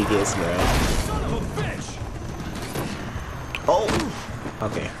literally what he gets, bro. Son of a bitch! Oh!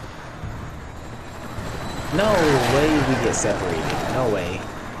 Okay. No way we get separated. No way.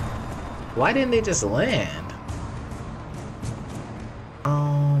 Why didn't they just land?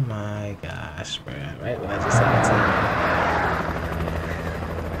 Oh my gosh, bro. Right when I just had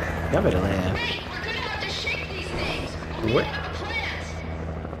to. Y'all better land. Hey, we're gonna have to shake these things. What?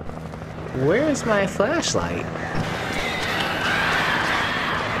 Where's my flashlight?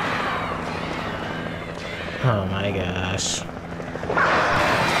 Oh my gosh.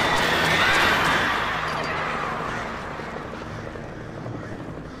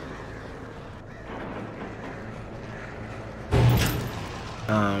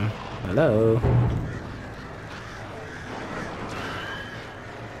 Hello?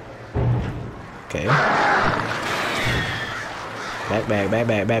 Okay. Back.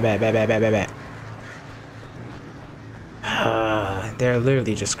 They're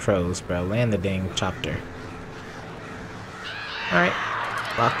literally just crows, bro. Land the dang chopper. Alright.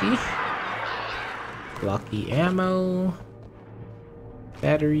 Blocky ammo.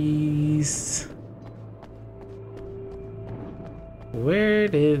 Batteries. Where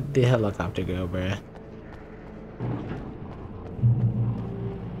did the helicopter go, bruh?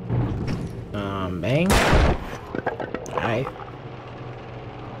 Bang. Alright.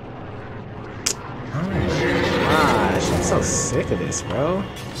 Oh my gosh, I'm so sick of this, bro.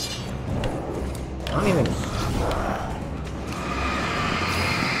 I don't even...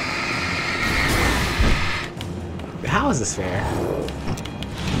 How is this fair?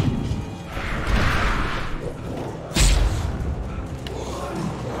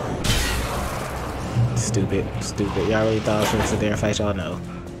 Stupid. Y'all really thought I was gonna sit there and fight y'all? No.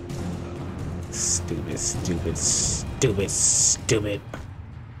 Stupid.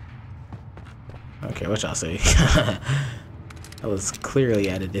 I don't care what y'all say. I was clearly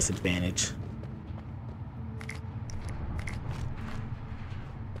at a disadvantage.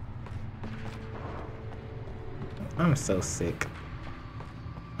 I'm so sick.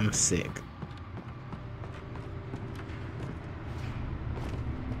 I'm sick.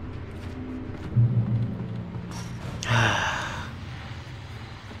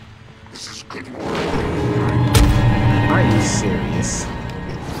 This is good work. Are you serious?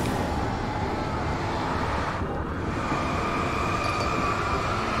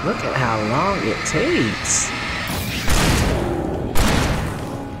 Look at how long it takes.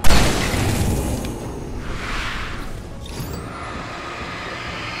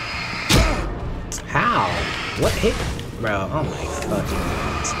 How? What hit? Bro, oh my fucking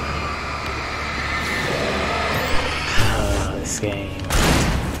god. This game.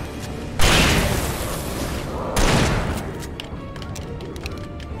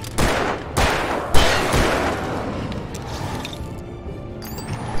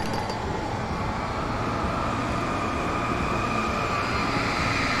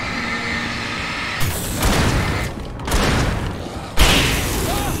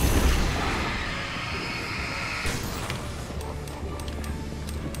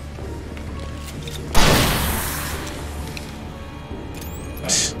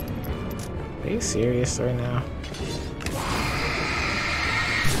 you serious right now?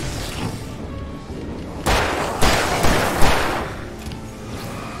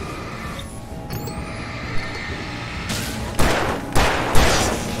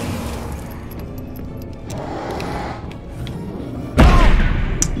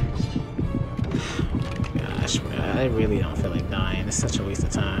 Gosh, bro, I really don't feel like dying. It's such a waste of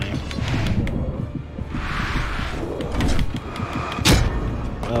time.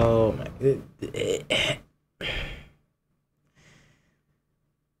 Oh my.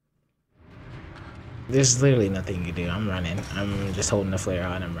 There's literally nothing you can do. I'm running. I'm just holding the flare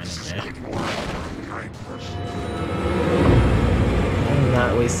out and I'm running there. I'm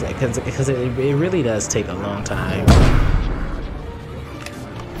not wasting because it really does take a long time.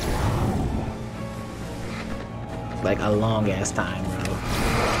 Like a long ass time, bro.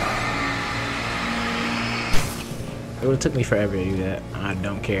 It would have took me forever to do that. I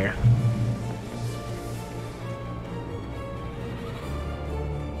don't care.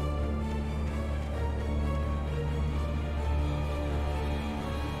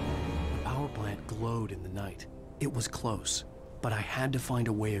 The power plant glowed in the night. It was close, but I had to find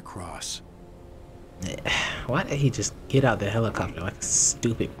a way across. Why did he just get out the helicopter like a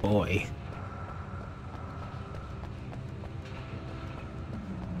stupid boy?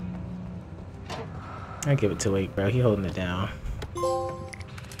 I give it to Wake, bro. He holding it down.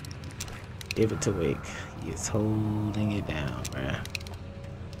 Give it to Wake. He is holding it down, bro.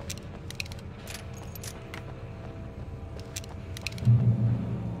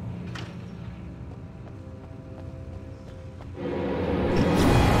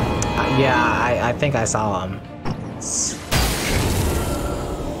 Yeah, I think I saw him. It's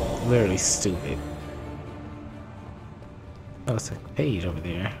literally stupid. Oh, it's a page over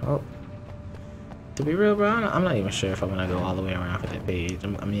there. Oh. To be real, bro, I'm not even sure if I'm gonna go all the way around for that page.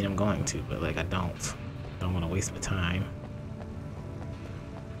 I mean, I'm going to, but like, I don't want to waste my time.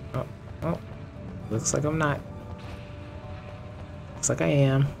 Oh, looks like I'm not. Looks like I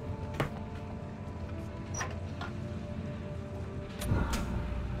am.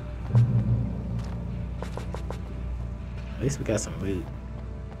 At least we got some loot.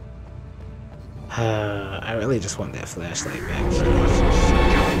 I really just want that flashlight back, bro.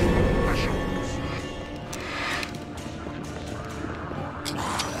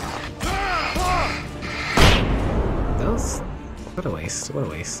 What a waste, what a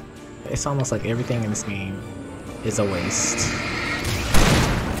waste. It's almost like everything in this game is a waste.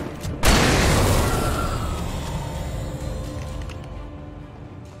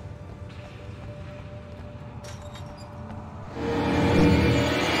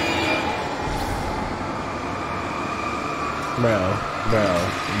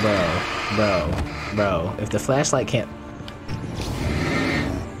 Bro. If the flashlight can't...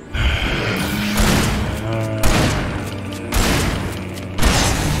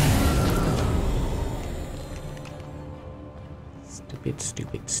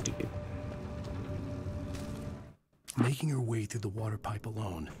 Stupid. Making her way through the water pipe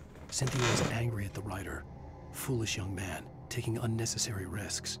alone, Cynthia was angry at the writer. Foolish young man, taking unnecessary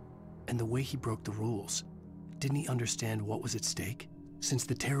risks. And the way he broke the rules. Didn't he understand what was at stake? Since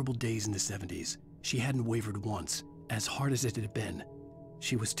the terrible days in the 70s, she hadn't wavered once, as hard as it had been.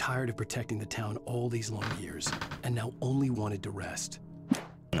 She was tired of protecting the town all these long years, and now only wanted to rest.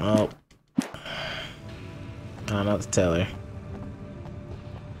 Oh. I don't know what to tell her.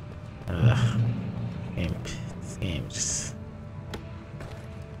 This game just...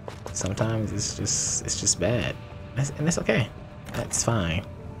 Sometimes it's just bad. And that's okay. That's fine.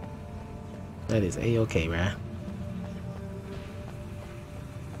 That is a-okay, bruh.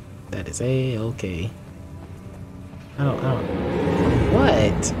 That is a-okay. I don't.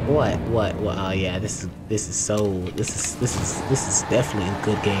 What? Oh yeah, this is definitely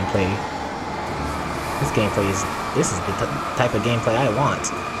good gameplay. This is the type of gameplay I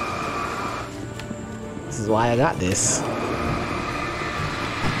want. This is why I got this.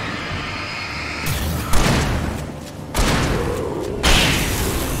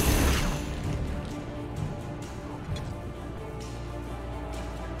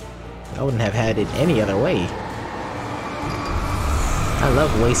 I wouldn't have had it any other way. I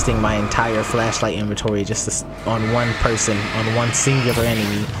love wasting my entire flashlight inventory just on one person, on one singular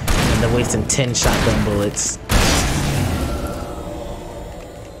enemy, and then wasting 10 shotgun bullets.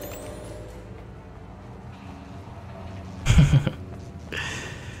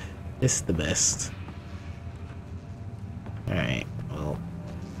 This is the best. Alright, well.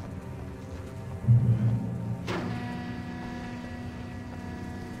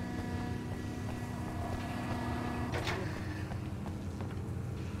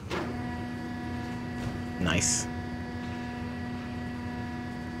 Nice.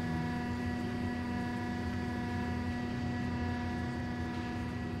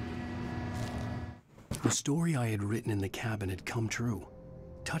 The story I had written in the cabin had come true.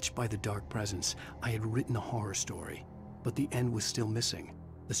 Touched by the dark presence, I had written a horror story, but the end was still missing.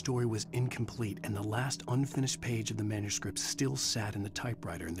 The story was incomplete, and the last unfinished page of the manuscript still sat in the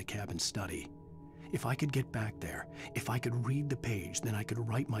typewriter in the cabin study. If I could get back there, if I could read the page, then I could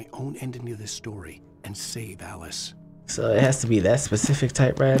write my own ending to this story and save Alice. So it has to be that specific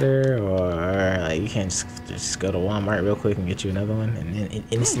typewriter, or like you can't just go to Walmart real quick and get you another one and then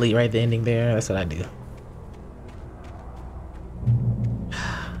instantly write the ending there. That's what I do.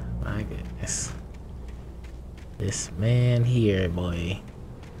 My goodness. This man here, boy.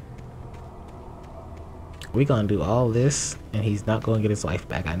 We gonna do all this and he's not gonna get his life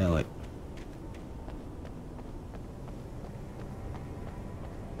back. I know it.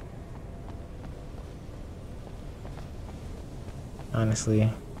 Honestly.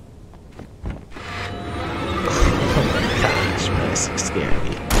 Oh my gosh, bro. This scared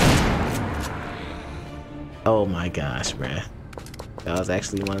me. Oh my gosh, bro. That was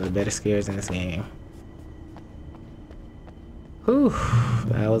actually one of the better scares in this game. Whew.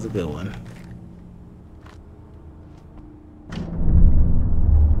 That was a good one.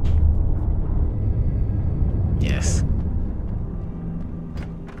 Yes.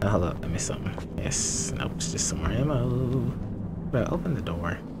 Oh, hold up. I missed something. Yes. Nope. It's just some more ammo. Bro, open the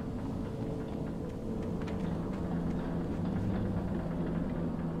door.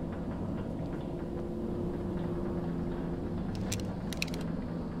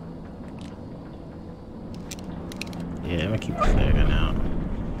 Yeah, I'm gonna keep the flare gun out.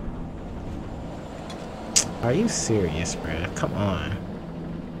 Are you serious, bruh? Come on.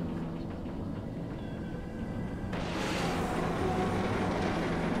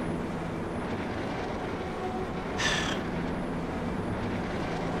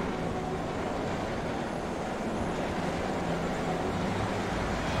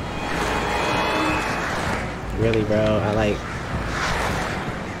 Really, bro? I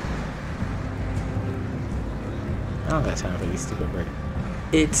don't got time for these stupid birds.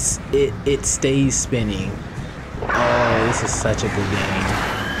 It stays spinning. Oh, this is such a good game.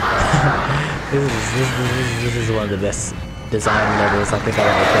 this is one of the best design levels I think I've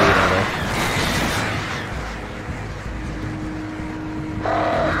ever played ever.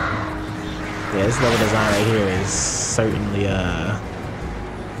 Yeah, this level design right here is certainly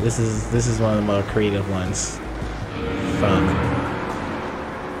this is one of the more creative ones from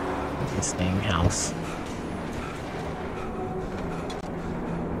this thing house.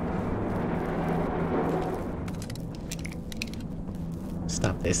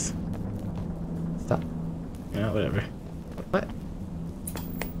 Stop this. Stop. Yeah, whatever. What?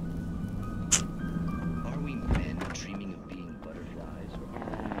 Are we men dreaming of being butterflies?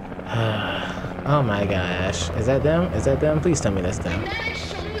 Oh my gosh. Is that them? Is that them? Please tell me that's them.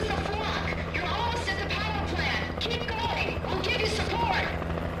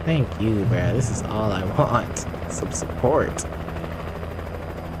 Thank you, bruh. This is all I want. Some support.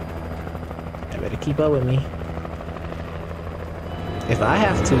 I better keep up with me. If I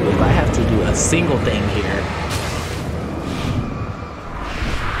have to do a single thing here.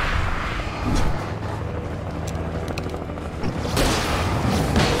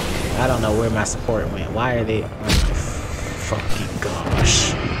 I don't know where my support went. Why are they? Oh my fucking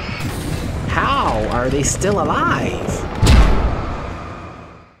gosh. How are they still alive?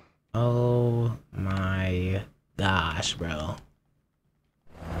 Oh my gosh, bro.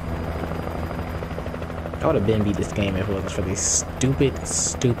 I would have been beat this game if it wasn't for these stupid. Like,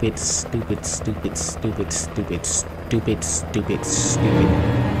 so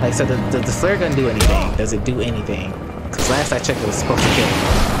does the flare gun do anything? Does it do anything? Because last I checked it was supposed to kill me.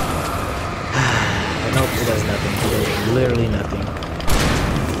 Nope, it does nothing. It does literally nothing.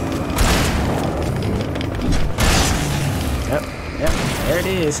 Yep, there it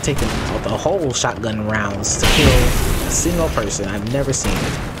is. Taking the whole shotgun rounds to kill a single person. I've never seen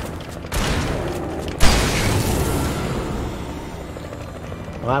it.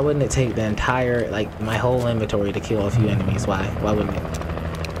 Why wouldn't it take the entire, like, my whole inventory to kill a few enemies? Why? Why wouldn't it?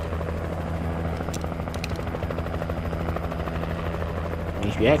 I mean,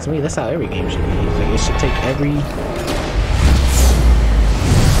 if you ask me, that's how every game should be. Like, it should take every...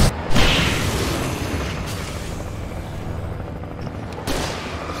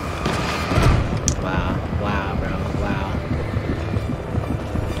 Wow, bro, wow.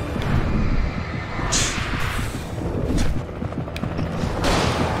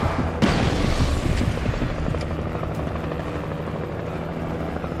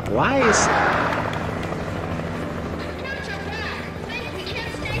 Why is...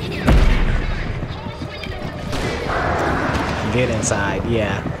 get inside.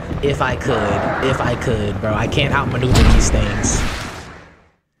 Yeah, if I could, bro. I can't outmaneuver these things.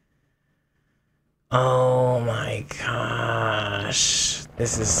 Oh my gosh,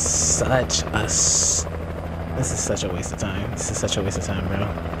 this is such a waste of time. This is such a waste of time, bro.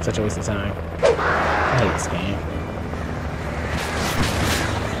 Such a waste of time. I hate this game.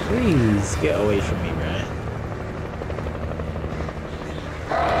 Please get away from me, bro.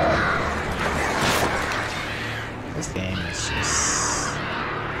 This game is just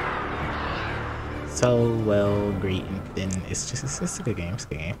so well, great, and thin. It's a good game. It's a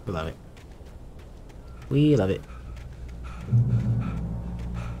good game. We love it. We love it.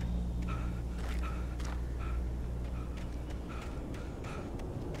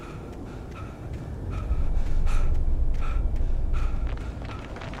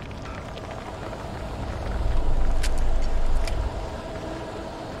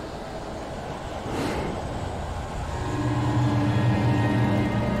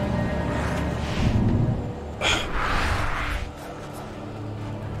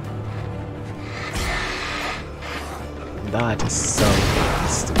 That is so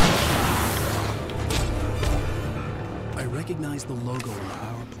fast. I recognized the logo on the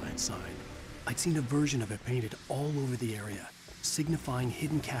power plant sign. I'd seen a version of it painted all over the area, signifying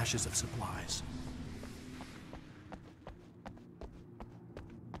hidden caches of supplies.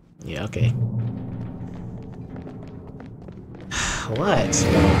 Yeah, okay. What?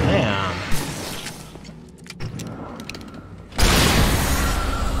 Damn.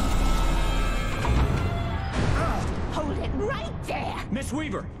 Miss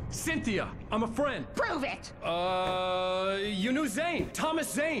Weaver, Cynthia, I'm a friend. Prove it! You knew Zane, Thomas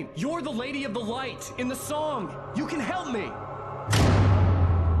Zane. You're the Lady of the Light in the song. You can help me.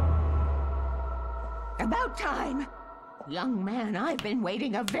 About time. Young man, I've been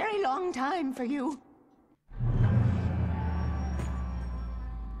waiting a very long time for you.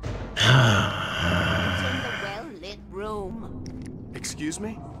 It's in the well-lit room. Excuse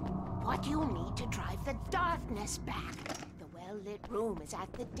me? What you need to drive the darkness back. Lit room is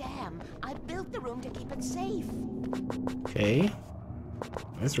at the dam. I built the room to keep it safe. Okay.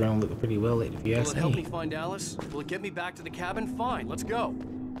 This room looks pretty well lit if you ask me. Will it help me find Alice? Will it get me back to the cabin? Fine, let's go.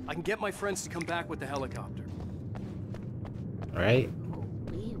 I can get my friends to come back with the helicopter. Alright.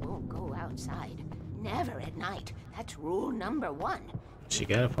 We won't go outside. Never at night. That's rule number 1. She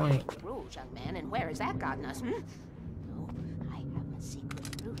got a point. Rules, young man, and where has that gotten us, Oh, I have a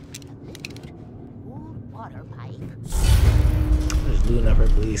secret route to the liquid. Old water pipe. Just looting up her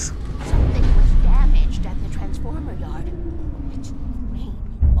police. Something was damaged at the transformer yard. It's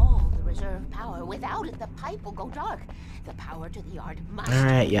draining all the reserve power. Without it, the pipe will go dark. The power to the yard must be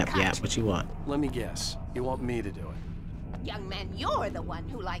Alright, yep. What you want? Let me guess. You want me to do it? Young man, you're the one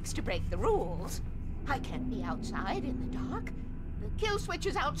who likes to break the rules. I can't be outside in the dark. The kill switch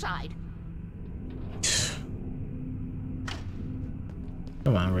is outside.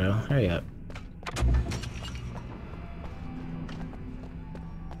 Come on, bro. Hurry up.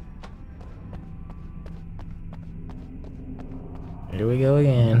 Here we go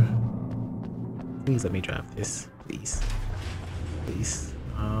again. Please let me drop this. Please. Please.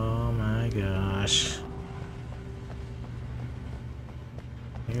 Oh my gosh.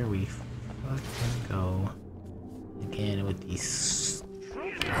 Here we fucking go. Again with these.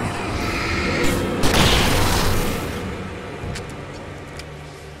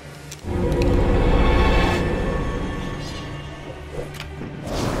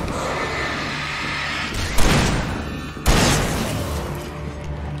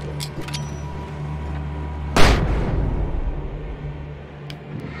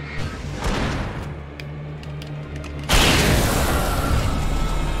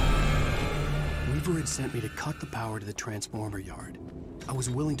 Sent me to cut the power to the transformer yard. I was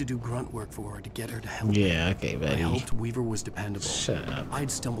willing to do grunt work for her to get her to help me. Yeah, okay, buddy. I hoped Weaver was dependable. Shut up.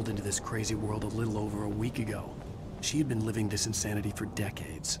 I'd stumbled into this crazy world a little over a week ago. She had been living this insanity for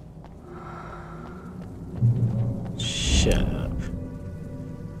decades. Shut up.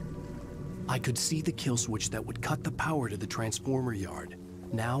 I could see the kill switch that would cut the power to the transformer yard.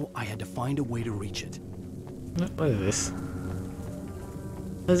 Now I had to find a way to reach it. What is this?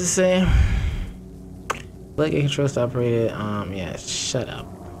 What does it say? Let get controls to operate it. Yeah, shut up.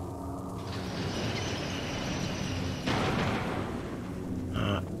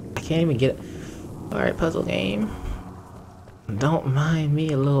 I can't even get it. Alright, puzzle game. Don't mind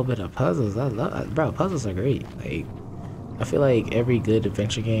me a little bit of puzzles. I love, bro, puzzles are great. Like, I feel like every good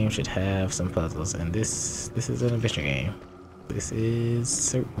adventure game should have some puzzles, and this is an adventure game. This is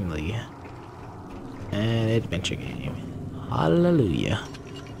certainly an adventure game. Hallelujah.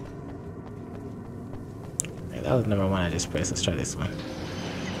 Alright, that was number 1 I just pressed. Let's try this one.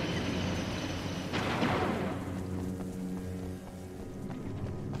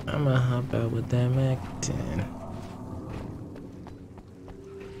 I'ma hop out with that Mac-10.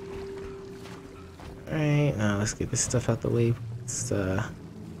 Alright, now let's get this stuff out the way. There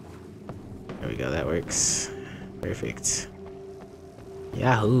we go, that works. Perfect.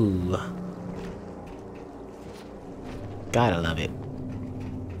 Yahoo! Gotta love it.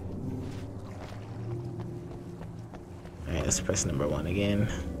 Alright, let's press number 1 again.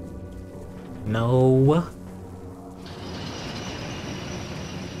 No!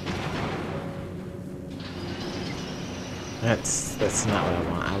 That's not what I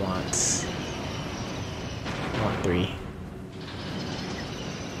want. I want 3.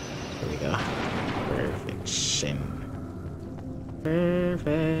 There we go. Perfection.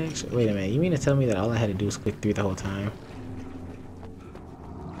 Perfection. Wait a minute. You mean to tell me that all I had to do was click 3 the whole time?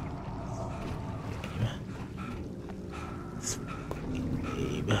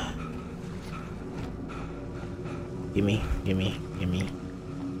 Babe. Gimme.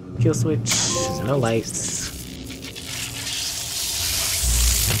 Kill switch. No lights.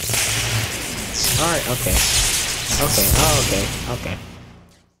 Alright, okay. Okay, oh, okay.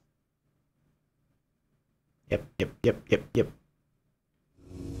 Yep.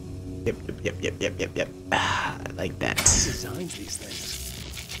 Like that. Who designed these things?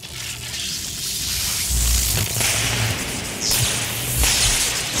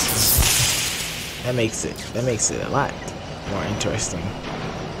 That makes it a lot more interesting.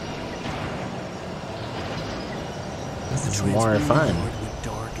 This is more fun.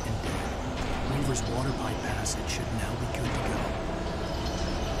 Weaver's water bypass, it should now be good to go.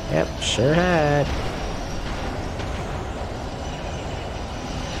 Yep, sure had.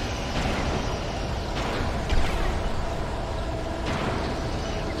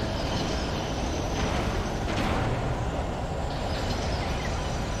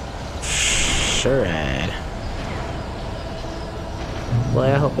 Sure had.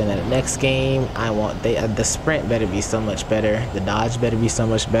 Well, I'm hoping that the next game, the sprint better be so much better. The dodge better be so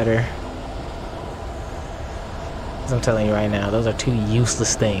much better. I'm telling you right now, those are 2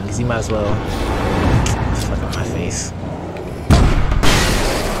 useless things. You might as well fuck on my face.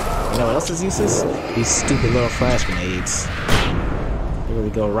 You know what else is useless? These stupid little flash grenades. They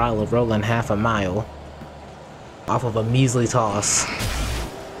really go rolling half a mile off of a measly toss.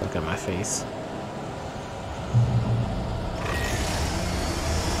 Look at my face.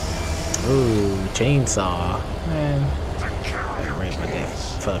 Ooh, chainsaw. Man. I'm right with that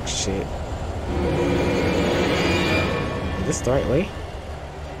fuck shit. Is this the right way?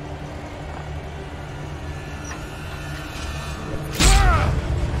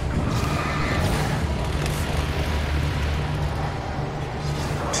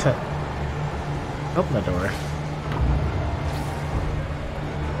 Open the door.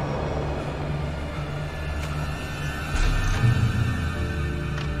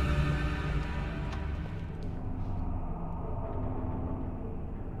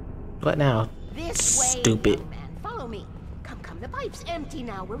 What now? This way, stupid. young man. Follow me. Come. The pipe's empty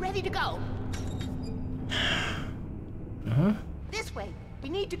now. We're ready to go. This way. We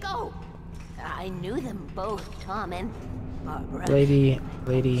need to go. I knew them both, Tom and Barbara. Lady,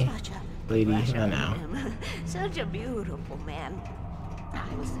 Such I know. Such a beautiful man.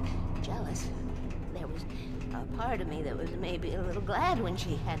 I was jealous. There was a part of me that was maybe a little glad when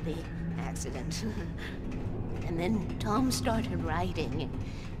she had the accident. And then Tom started writing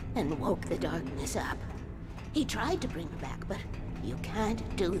and woke the darkness up. He tried to bring her back, but you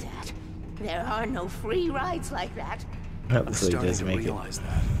can't do that. There are no free rides like that. Hopefully it does make it.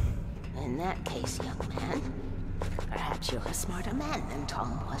 That. In that case, young man, perhaps you're a smarter man than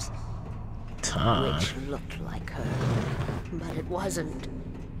Tom was. Tom? Which looked like her, but it wasn't.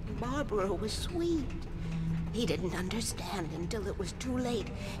 Barbara was sweet. He didn't understand until it was too late.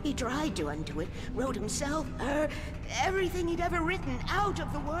 He tried to undo it, wrote himself, her, everything he'd ever written out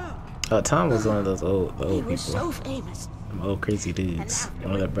of the world. Oh, Tom was one of those old He people. was so famous. Some old crazy dudes.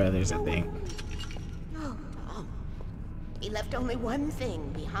 One of their brothers, I think. Oh, he left only one thing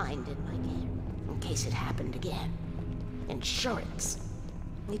behind in my care, in case it happened again. Insurance.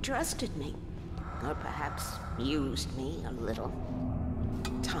 He trusted me, or perhaps used me a little.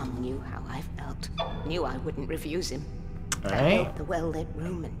 Tom knew how I felt, knew I wouldn't refuse him. All I right. built the well-lit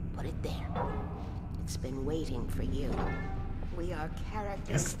room and put it there. It's been waiting for you. We are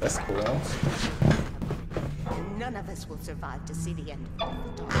characters. That's cool. And none of us will survive to see the end of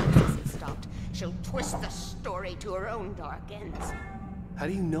it. The darkness hasn't stopped. She'll twist the story to her own dark ends. How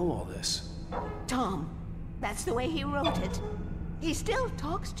do you know all this? Tom, that's the way he wrote it. He still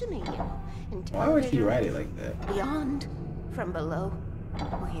talks to me, you know. Why would he write it like that? Beyond, from below,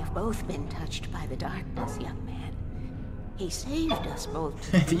 we have both been touched by the darkness, young man. He saved us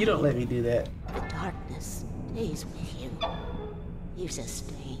both. You don't let me do that. The darkness stays with you. You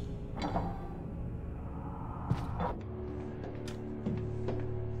sustain.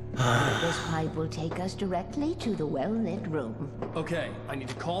 This pipe will take us directly to the well-lit room. Okay, I need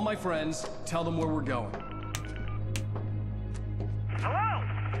to call my friends, tell them where we're going. Hello?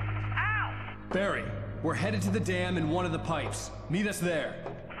 Al! Barry, we're headed to the dam in one of the pipes. Meet us there.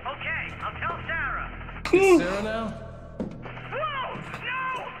 Okay, I'll tell Sarah. It's Sarah now? Whoa!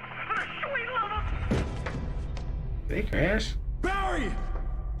 No! For the sweet love of... They crash? Barry!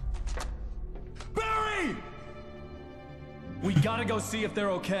 Barry! We gotta go see if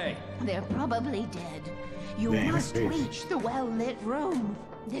they're okay. They're probably dead. You Damn, must it's reach the well-lit room.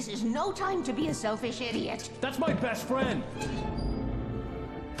 This is no time to be a selfish idiot. That's my best friend.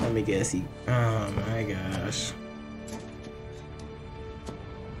 Let me guess. Oh my gosh.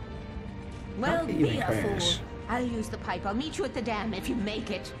 Well, How could you be a fool. crash? I'll use the pipe. I'll meet you at the dam if you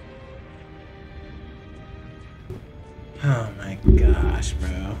make it. Oh my gosh,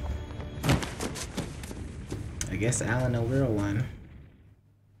 bro. I guess Alan the real one.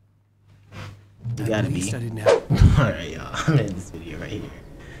 You gotta be. Alright, y'all. I'm in this video right here.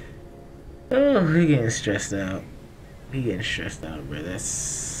 Oh, we getting stressed out. We getting stressed out, bro.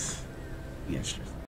 That's getting stressed out.